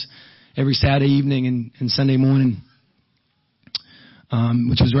Mass every Saturday evening and Sunday morning,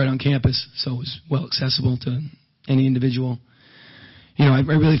 which was right on campus, so it was well accessible to any individual. I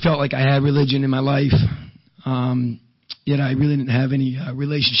really felt like I had religion in my life, yet I really didn't have any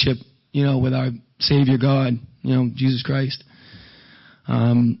relationship, with our Savior God, Jesus Christ.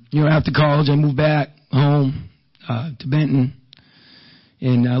 After college, I moved back home to Benton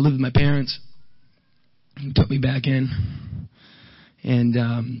and lived with my parents, who took me back in. And,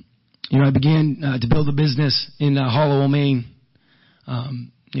 I began to build a business in Hollowell, Maine,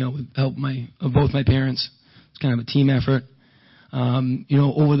 with help of both my parents. It's kind of a team effort.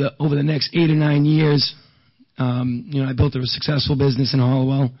 Over the next 8 or 9 years, I built a successful business in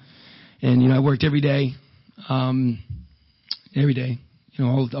Hollowell, and I worked every day, all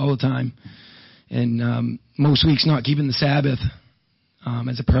the time, and most weeks not keeping the Sabbath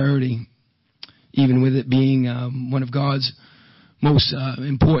as a priority, even with it being one of God's most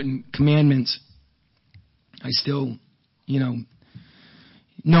important commandments. I still,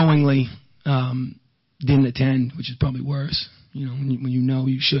 knowingly didn't attend, which is probably worse. When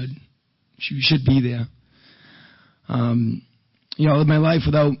you should be there. I lived my life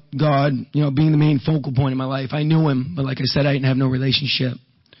without God, being the main focal point of my life. I knew Him, but like I said, I didn't have no relationship.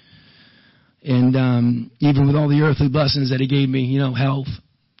 And even with all the earthly blessings that He gave me, health,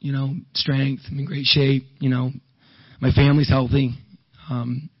 strength, I'm in great shape, my family's healthy,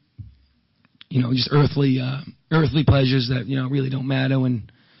 just earthly pleasures that, really don't matter when,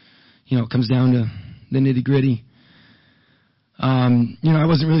 it comes down to the nitty gritty. I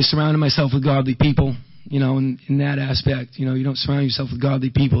wasn't really surrounding myself with godly people, in that aspect. You don't surround yourself with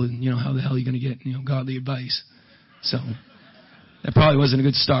godly people, and, how the hell are you going to get, godly advice? So that probably wasn't a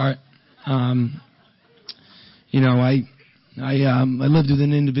good start. I lived with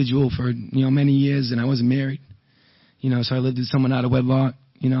an individual for, many years, and I wasn't married, so I lived with someone out of wedlock,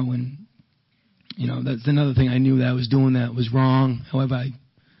 and That's another thing I knew that I was doing that was wrong. However, I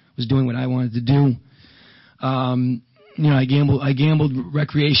was doing what I wanted to do. I gambled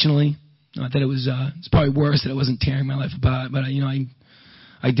recreationally. Not that it was, it's probably worse that it wasn't tearing my life apart, but I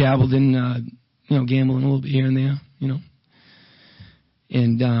dabbled in, gambling a little bit here and there,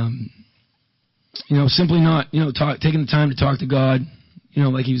 and, simply not, taking the time to talk to God,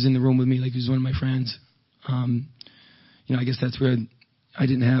 like he was in the room with me, like he was one of my friends. I guess that's where I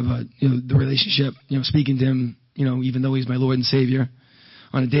didn't have, the relationship, speaking to him, even though he's my Lord and Savior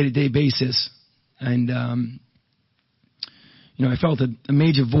on a day-to-day basis. And, I felt a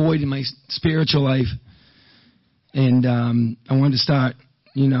major void in my spiritual life. And, I wanted to start,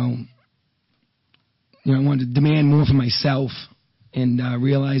 I wanted to demand more for myself and,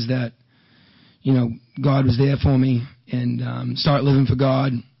 realize that, God was there for me and, start living for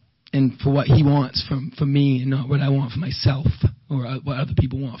God and for what he wants from me and not what I want for myself or what other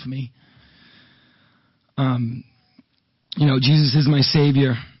people want for me. Jesus is my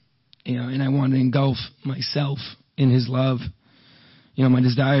Savior, and I want to engulf myself in his love. My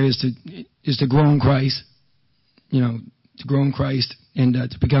desire is to grow in Christ, to grow in Christ and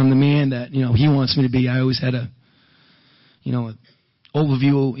to become the man that, he wants me to be. I always had an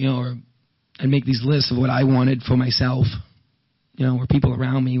overview, or I'd make these lists of what I wanted for myself, where people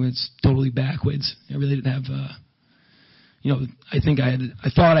around me was totally backwards. I really didn't have, I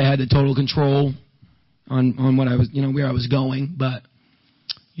thought I had the total control on what I was, where I was going, but,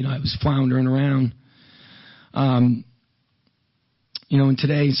 I was floundering around. And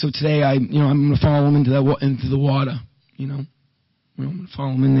today I'm going to follow him into the water, I'm going to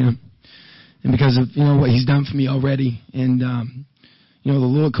follow him in there. And because of, what he's done for me already. And, the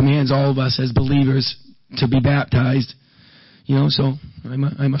Lord commands all of us as believers to be baptized, so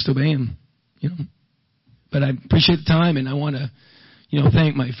I must obey him, But I appreciate the time, and I want to,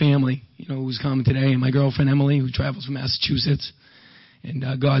 thank my family, who's coming today, and my girlfriend Emily, who travels from Massachusetts. And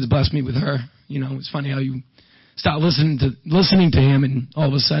God's blessed me with her. It's funny how you start listening to him, and all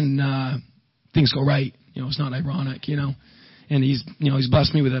of a sudden things go right. It's not ironic, And he's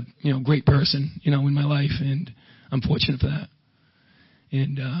blessed me with a great person, in my life, and I'm fortunate for that.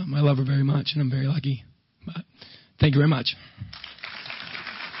 And I love her very much, and I'm very lucky. But thank you very much.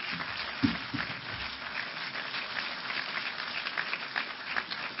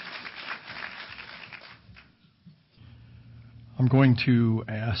 I'm going to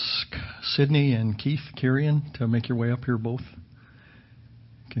ask Sydney and Keith Kirian to make your way up here both.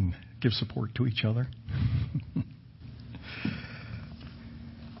 You can give support to each other.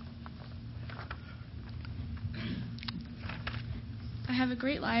 I have a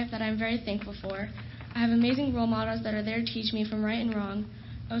great life that I'm very thankful for. I have amazing role models that are there to teach me from right and wrong.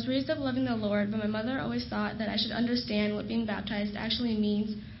 I was raised up loving the Lord, but my mother always thought that I should understand what being baptized actually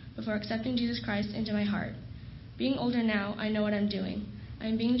means before accepting Jesus Christ into my heart. Being older now, I know what I'm doing. I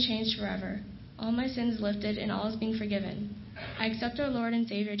am being changed forever. All my sins lifted and all is being forgiven. I accept our Lord and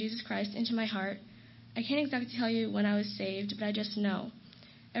Savior Jesus Christ into my heart. I can't exactly tell you when I was saved, but I just know.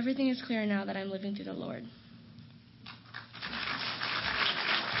 Everything is clear now that I'm living through the Lord.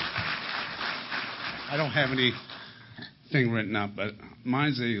 I don't have anything written up, but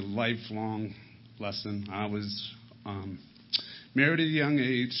mine's a lifelong lesson. I was married at a young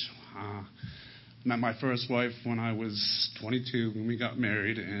age. Met my first wife when I was 22 when we got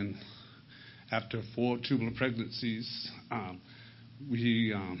married, and after 4 tubal pregnancies,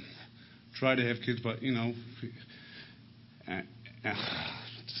 we tried to have kids, but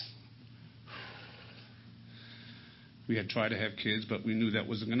we had tried to have kids, but we knew that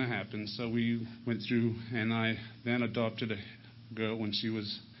wasn't going to happen. So we went through, and I then adopted a girl when she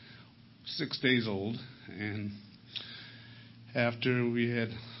was 6 days old, and after we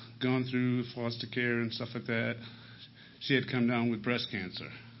had gone through foster care and stuff like that, she had come down with breast cancer.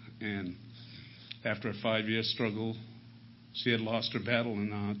 And after a 5-year struggle, she had lost her battle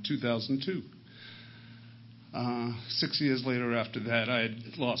in 2002. 6 years later after that, I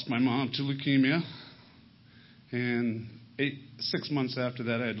had lost my mom to leukemia. And 6 months after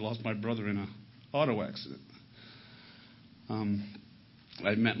that, I had lost my brother in an auto accident.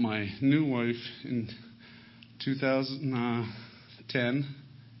 I met my new wife in 2010.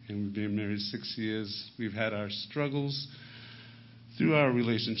 And we've been married 6 years. We've had our struggles through our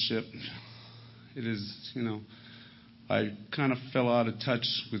relationship. It is, I kind of fell out of touch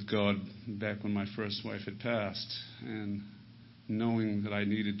with God back when my first wife had passed. And knowing that I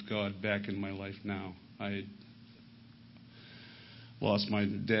needed God back in my life now. I lost my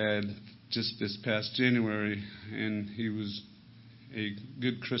dad just this past January, and he was a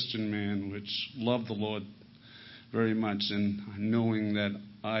good Christian man, which loved the Lord very much, and knowing that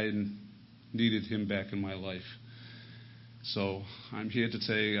I needed him back in my life. So I'm here to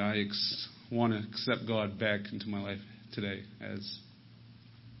say I want to accept God back into my life today, as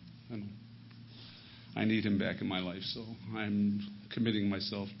I need him back in my life. So I'm committing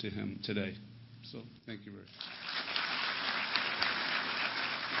myself to him today. So thank you very much.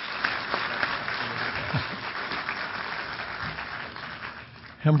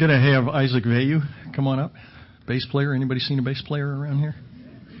 I'm going to have Isaac Vayu come on up. Bass player. Anybody seen a bass player around here?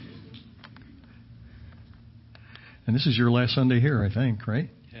 And this is your last Sunday here, I think,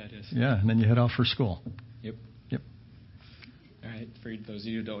 right? Yeah, it is. Yeah, and then you head off for school. Yep. Yep. All right. For those of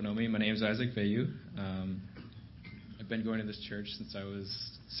you who don't know me, my name is Isaac Vayu. I've been going to this church since I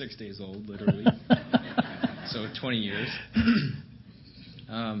was 6 days old, literally. So 20 years.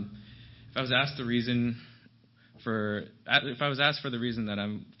 If I was asked for the reason that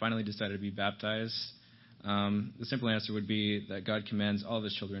I'm finally decided to be baptized, the simple answer would be that God commands all of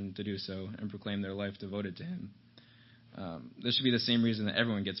his children to do so and proclaim their life devoted to him. This should be the same reason that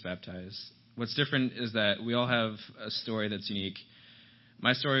everyone gets baptized. What's different is that we all have a story that's unique.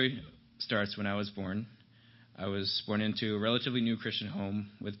 My story starts when I was born. I was born into a relatively new Christian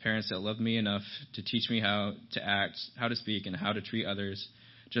home with parents that loved me enough to teach me how to act, how to speak, and how to treat others,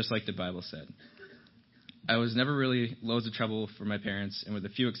 just like the Bible said. I was never really loads of trouble for my parents, and with a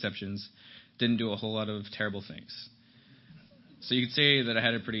few exceptions, didn't do a whole lot of terrible things. So you could say that I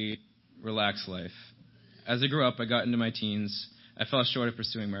had a pretty relaxed life. As I grew up, I got into my teens. I fell short of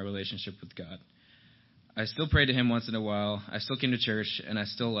pursuing my relationship with God. I still prayed to him once in a while. I still came to church, and I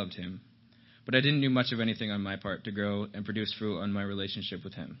still loved him. But I didn't do much of anything on my part to grow and produce fruit on my relationship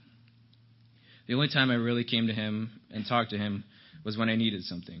with him. The only time I really came to him and talked to him was when I needed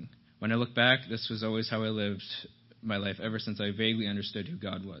something. When I look back, this was always how I lived my life ever since I vaguely understood who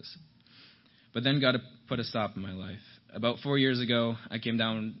God was. But then God put a stop in my life. About 4 years ago, I came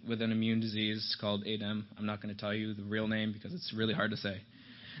down with an immune disease called ADEM. I'm not going to tell you the real name because it's really hard to say.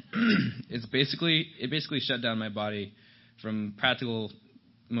 It basically shut down my body from practical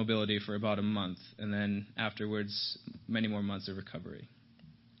mobility for about a month, and then afterwards, many more months of recovery.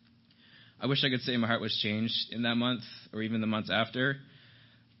 I wish I could say my heart was changed in that month or even the months after,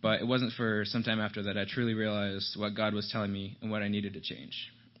 but it wasn't for some time after that I truly realized what God was telling me and what I needed to change.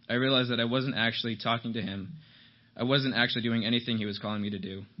 I realized that I wasn't actually talking to him. I wasn't actually doing anything he was calling me to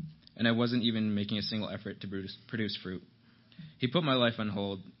do, and I wasn't even making a single effort to produce fruit. He put my life on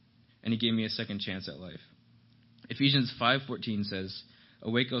hold, and he gave me a second chance at life. Ephesians 5:14 says,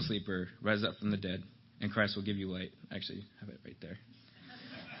 "Awake, O sleeper, rise up from the dead, and Christ will give you light." Actually, I have it right there.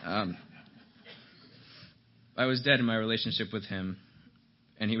 I was dead in my relationship with him,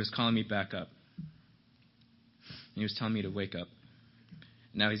 and he was calling me back up. He was telling me to wake up.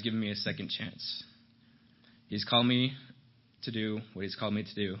 Now he's giving me a second chance. He's called me to do what he's called me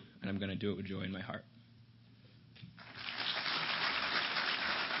to do, and I'm going to do it with joy in my heart.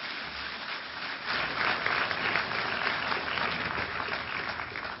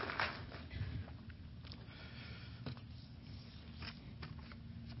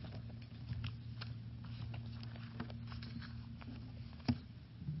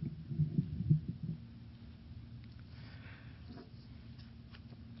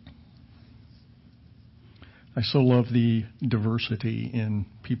 I so love the diversity in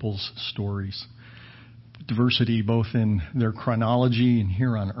people's stories. Diversity both in their chronology and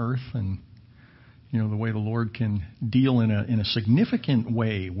here on earth, and the way the Lord can deal in a significant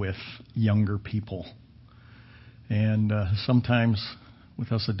way with younger people. And sometimes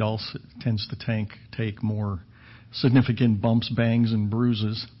with us adults, it tends to take more significant bumps, bangs, and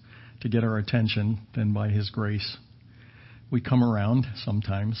bruises to get our attention than by His grace. We come around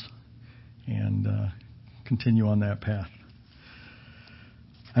sometimes and continue on that path.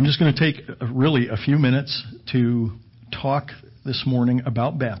 I'm just going to take really a few minutes to talk this morning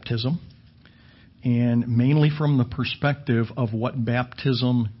about baptism, and mainly from the perspective of what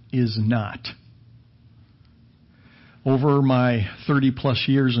baptism is not. Over my 30-plus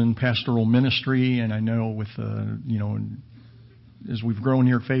years in pastoral ministry, and I know with as we've grown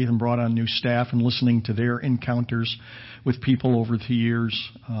here, Faith, and brought on new staff and listening to their encounters with people over the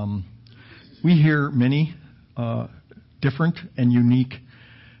years, we hear many different and unique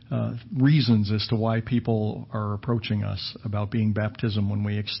reasons as to why people are approaching us about being baptism when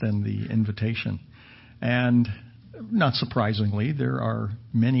we extend the invitation. And not surprisingly, there are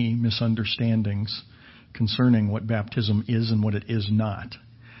many misunderstandings concerning what baptism is and what it is not.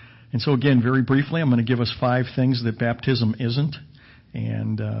 And so again, very briefly, I'm going to give us 5 things that baptism isn't.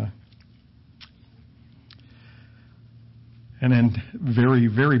 And then very,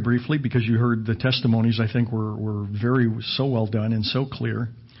 very briefly, because you heard the testimonies, I think were so well done and so clear,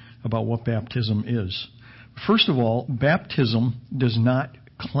 about what baptism is. First of all, baptism does not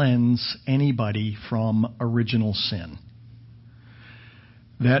cleanse anybody from original sin.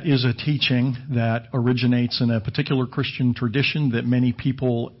 That is a teaching that originates in a particular Christian tradition that many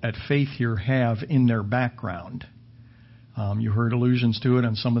people at Faith here have in their background. You heard allusions to it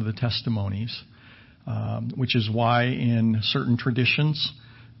on some of the testimonies, which is why in certain traditions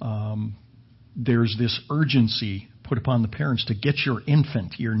there's this urgency put upon the parents to get your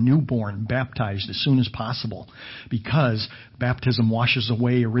infant, your newborn, baptized as soon as possible, because baptism washes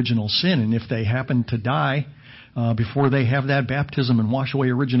away original sin. And if they happen to die before they have that baptism and wash away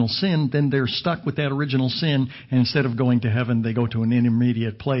original sin, then they're stuck with that original sin, and instead of going to heaven, they go to an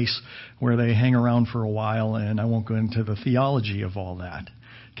intermediate place where they hang around for a while, and I won't go into the theology of all that.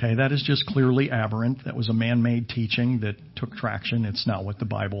 Okay, that is just clearly aberrant. That was a man-made teaching that took traction. It's not what the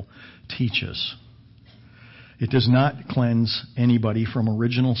Bible teaches. It does not cleanse anybody from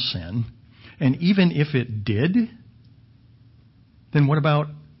original sin. And even if it did, then what about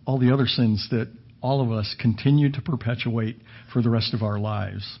all the other sins that all of us continue to perpetuate for the rest of our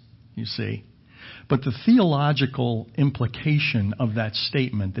lives, you see? But the theological implication of that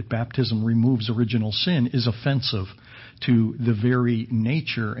statement that baptism removes original sin is offensive to the very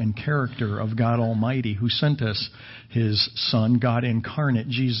nature and character of God Almighty, who sent us His Son, God incarnate,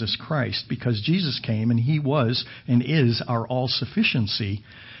 Jesus Christ, because Jesus came and He was and is our all-sufficiency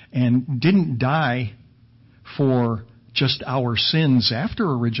and didn't die for just our sins after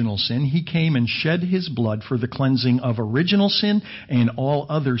original sin. He came and shed His blood for the cleansing of original sin and all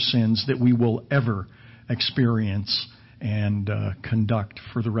other sins that we will ever experience and conduct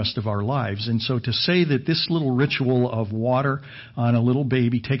for the rest of our lives. And so to say that this little ritual of water on a little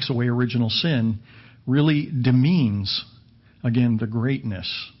baby takes away original sin really demeans, again, the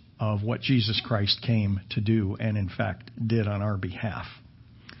greatness of what Jesus Christ came to do and, in fact, did on our behalf.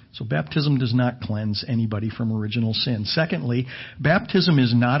 So baptism does not cleanse anybody from original sin. Secondly, baptism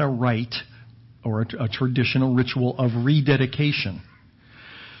is not a rite or a traditional ritual of rededication.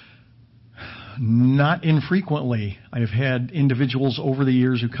 Not infrequently, I've had individuals over the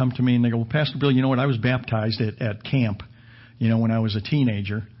years who come to me and they go, well, Pastor Bill, you know what, I was baptized at camp, when I was a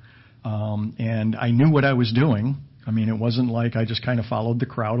teenager, and I knew what I was doing. I mean, it wasn't like I just kind of followed the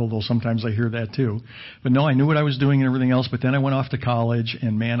crowd, although sometimes I hear that too. But no, I knew what I was doing and everything else, but then I went off to college,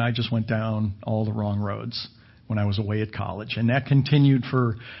 and man, I just went down all the wrong roads when I was away at college. And that continued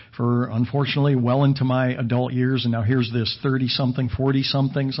for unfortunately, well into my adult years, and now here's this 30-something,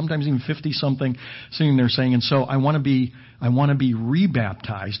 40-something, sometimes even 50-something sitting there saying, and so I want to be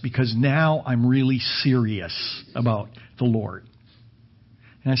rebaptized because now I'm really serious about the Lord.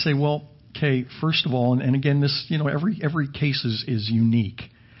 And I say, well, okay, first of all, and again, this, every case is unique.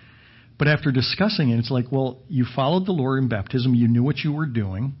 But after discussing it, it's like, well, you followed the Lord in baptism. You knew what you were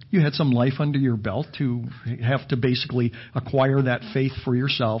doing. You had some life under your belt to have to basically acquire that faith for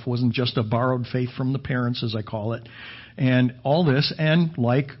yourself. It wasn't just a borrowed faith from the parents, as I call it. And all this, and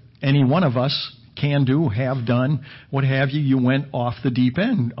like any one of us can do, have done, what have you, you went off the deep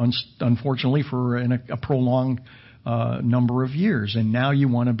end, unfortunately, for a prolonged number of years. And now you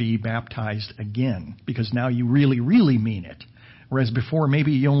want to be baptized again because now you really, really mean it. Whereas before,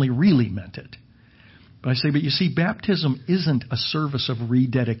 maybe you only really meant it. But I say, but you see, baptism isn't a service of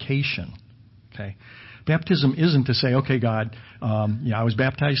rededication. Okay, baptism isn't to say, okay, God, I was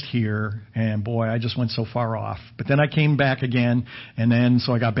baptized here, and boy, I just went so far off. But then I came back again, and then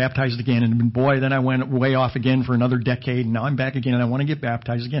so I got baptized again, and boy, then I went way off again for another decade, and now I'm back again, and I want to get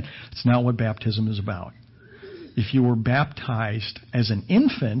baptized again. It's not what baptism is about. If you were baptized as an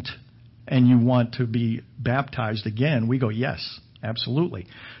infant, and you want to be baptized again, we go, yes, absolutely,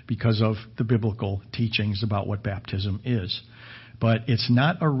 because of the biblical teachings about what baptism is. But it's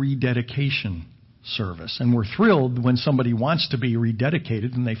not a rededication service. And we're thrilled when somebody wants to be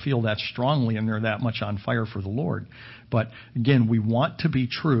rededicated and they feel that strongly and they're that much on fire for the Lord. But again, we want to be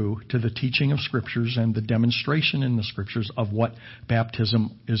true to the teaching of Scriptures and the demonstration in the Scriptures of what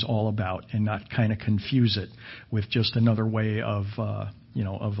baptism is all about, and not kind of confuse it with just another way of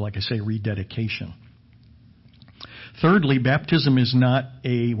like I say, rededication. Thirdly, baptism is not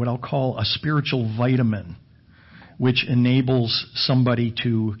what I'll call a spiritual vitamin, which enables somebody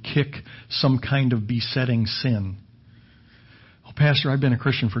to kick some kind of besetting sin. Well, Pastor, I've been a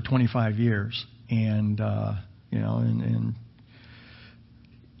Christian for 25 years, and I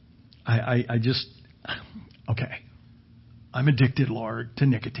just, okay, I'm addicted, Lord, to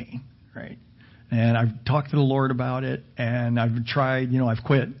nicotine, right? And I've talked to the Lord about it, and I've tried, I've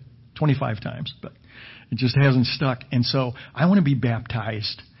quit 25 times, but it just hasn't stuck. And so I want to be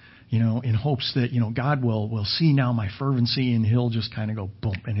baptized, in hopes that, God will see now my fervency and he'll just kind of go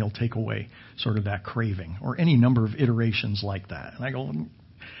boom and he'll take away sort of that craving, or any number of iterations like that. And I go,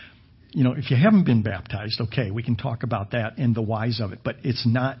 if you haven't been baptized, okay, we can talk about that and the whys of it, but it's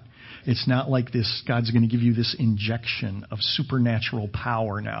not like this, God's going to give you this injection of supernatural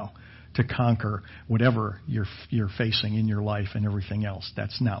power now to conquer whatever you're facing in your life and everything else.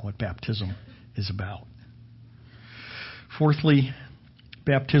 That's not what baptism is about. Fourthly,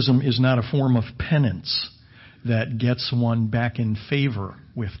 baptism is not a form of penance that gets one back in favor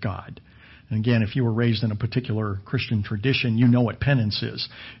with God. And again, if you were raised in a particular Christian tradition, you know what penance is.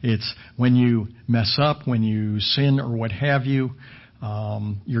 It's when you mess up, when you sin or what have you,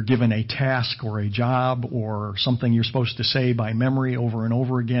 you're given a task or a job or something you're supposed to say by memory over and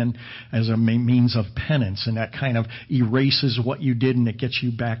over again as a means of penance. And that kind of erases what you did and it gets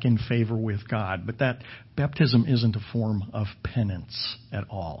you back in favor with God. But that baptism isn't a form of penance at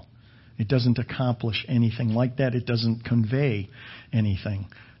all. It doesn't accomplish anything like that. It doesn't convey anything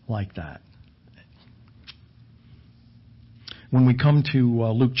like that. When we come to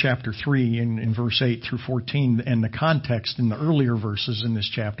Luke chapter 3 in verse 8 through 14, and the context in the earlier verses in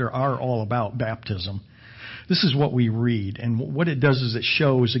this chapter are all about baptism, this is what we read. And what it does is it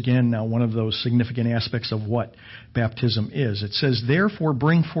shows, again, now one of those significant aspects of what baptism is. It says, "Therefore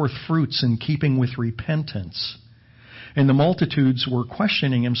bring forth fruits in keeping with repentance." And the multitudes were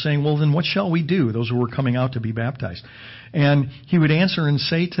questioning him, saying, "Well, then what shall we do?" Those who were coming out to be baptized. And he would answer and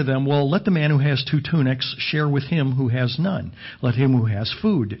say to them, "Well, let the man who has 2 tunics share with him who has none. Let him who has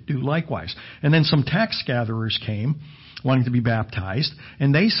food do likewise." And then some tax gatherers came, wanting to be baptized,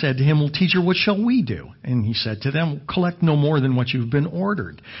 and they said to him, "Well, teacher, what shall we do?" And he said to them, "Collect no more than what you've been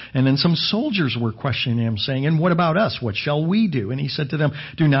ordered." And then some soldiers were questioning him, saying, "And what about us? What shall we do?" And he said to them,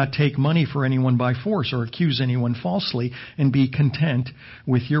 "Do not take money for anyone by force or accuse anyone falsely, and be content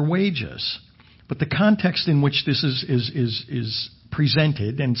with your wages." But the context in which this is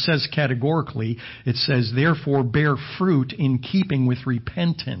presented, and says categorically, it says, "Therefore bear fruit in keeping with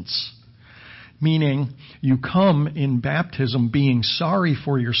repentance." Meaning, you come in baptism being sorry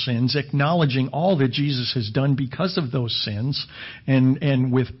for your sins, acknowledging all that Jesus has done because of those sins,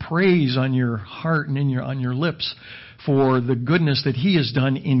 and with praise on your heart and on your lips for the goodness that He has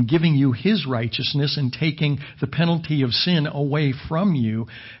done in giving you His righteousness and taking the penalty of sin away from you.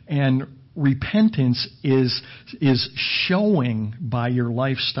 And repentance is showing by your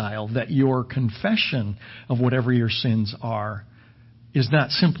lifestyle that your confession of whatever your sins are is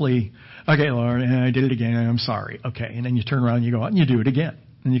not simply, "Okay, Lord, I did it again, I'm sorry." Okay, and then you turn around and you go out and you do it again.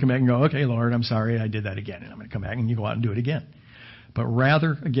 And you come back and go, "Okay, Lord, I'm sorry, I did that again." And I'm going to come back and you go out and do it again. But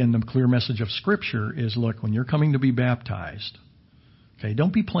rather, again, the clear message of Scripture is, look, when you're coming to be baptized, okay,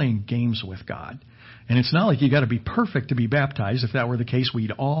 don't be playing games with God. And it's not like you got to be perfect to be baptized. If that were the case,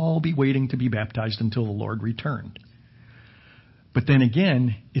 we'd all be waiting to be baptized until the Lord returned. But then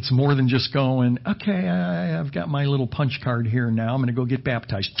again, it's more than just going, "Okay, I've got my little punch card here now. I'm going to go get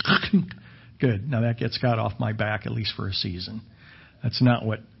baptized." Good. Now that gets God off my back, at least for a season. That's not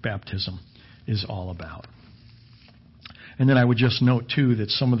what baptism is all about. And then I would just note, too, that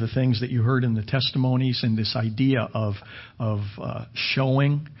some of the things that you heard in the testimonies and this idea of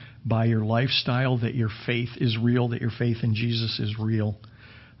showing by your lifestyle that your faith is real, that your faith in Jesus is real,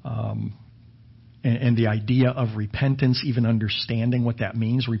 and the idea of repentance, even understanding what that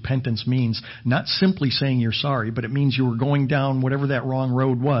means. Repentance means not simply saying you're sorry, but it means you were going down whatever that wrong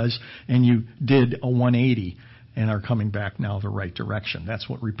road was and you did a 180 and are coming back now the right direction. That's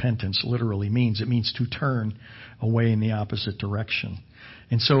what repentance literally means. It means to turn away in the opposite direction.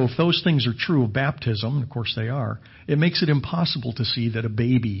 And so if those things are true of baptism, and of course they are, it makes it impossible to see that a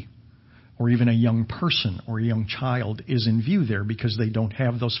baby or even a young person or a young child is in view there, because they don't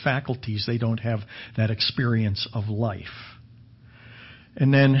have those faculties. They don't have that experience of life.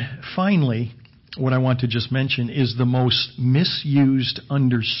 And then finally, what I want to just mention is the most misused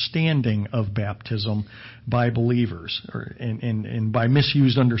understanding of baptism by believers, and by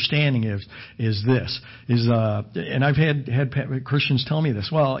misused understanding is this, and I've had Christians tell me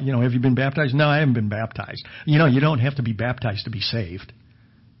this. "Well, have you been baptized?" "No, I haven't been baptized." You don't have to be baptized to be saved.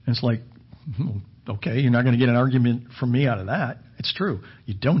 And it's like, okay, you're not going to get an argument from me out of that. It's true.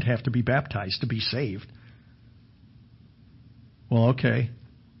 You don't have to be baptized to be saved. Well, okay.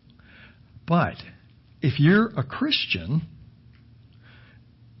 But if you're a Christian,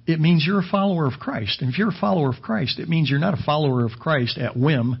 it means you're a follower of Christ. And if you're a follower of Christ, it means you're not a follower of Christ at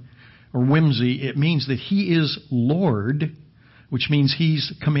whim or whimsy. It means that He is Lord, which means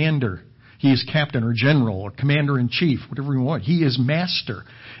He's commander. He is captain or general or commander-in-chief, whatever you want. He is master,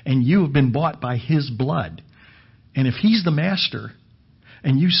 and you have been bought by His blood. And if He's the master,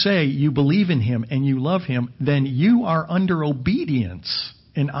 and you say you believe in him and you love him, then you are under obedience,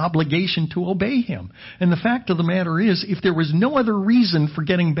 an obligation to obey him. And the fact of the matter is, if there was no other reason for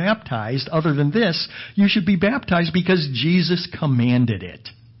getting baptized other than this, you should be baptized because Jesus commanded it.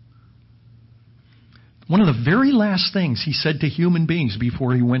 One of the very last things he said to human beings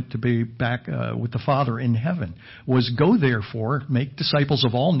before he went to be back with the Father in heaven was, "Go therefore, make disciples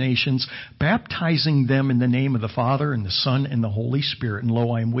of all nations, baptizing them in the name of the Father and the Son and the Holy Spirit. And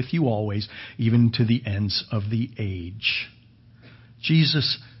lo, I am with you always, even to the ends of the age."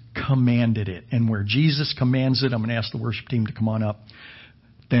 Jesus commanded it. And where Jesus commands it, I'm going to ask the worship team to come on up,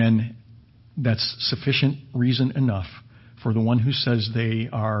 then that's sufficient reason enough for the one who says they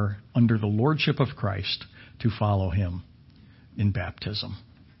are under the lordship of Christ to follow him in baptism.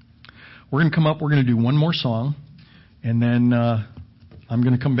 We're going to come up, we're going to do one more song, and then I'm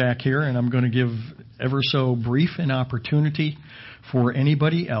going to come back here and I'm going to give ever so brief an opportunity for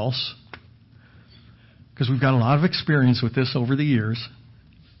anybody else, because we've got a lot of experience with this over the years,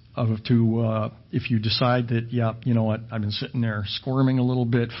 if you decide that, yeah, you know what, I've been sitting there squirming a little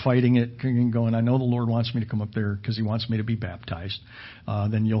bit, fighting it, going, I know the Lord wants me to come up there because he wants me to be baptized,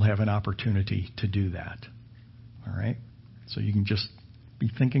 then you'll have an opportunity to do that. All right? So you can just be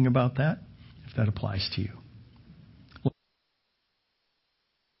thinking about that if that applies to you.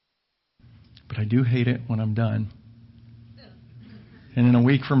 But I do hate it when I'm done. And in a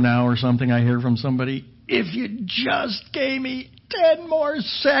week from now or something, I hear from somebody, if you just gave me 10 more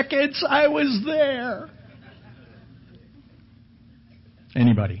seconds, I was there.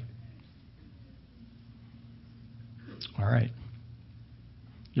 Anybody? All right.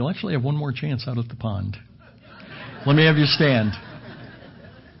 You'll actually have one more chance out at the pond. Let me have you stand.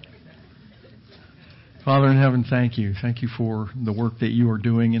 Father in heaven, thank you. Thank you for the work that you are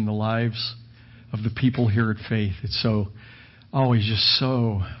doing in the lives of the people here at Faith. It's always just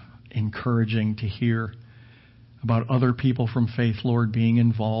so encouraging to hear about other people from Faith, Lord, being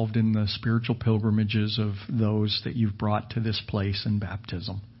involved in the spiritual pilgrimages of those that you've brought to this place in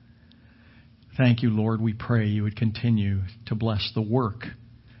baptism. Thank you, Lord. We pray you would continue to bless the work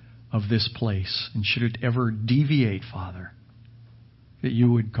of this place. And should it ever deviate, Father, that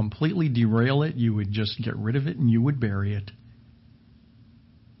you would completely derail it, you would just get rid of it, and you would bury it.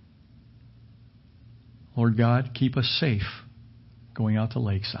 Lord God, keep us safe going out to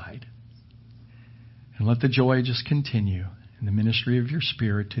Lakeside. And let the joy just continue, and the ministry of your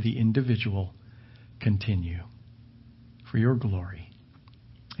Spirit to the individual continue. For your glory.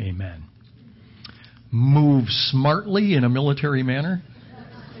 Amen. Move smartly in a military manner.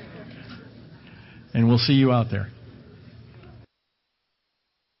 And we'll see you out there.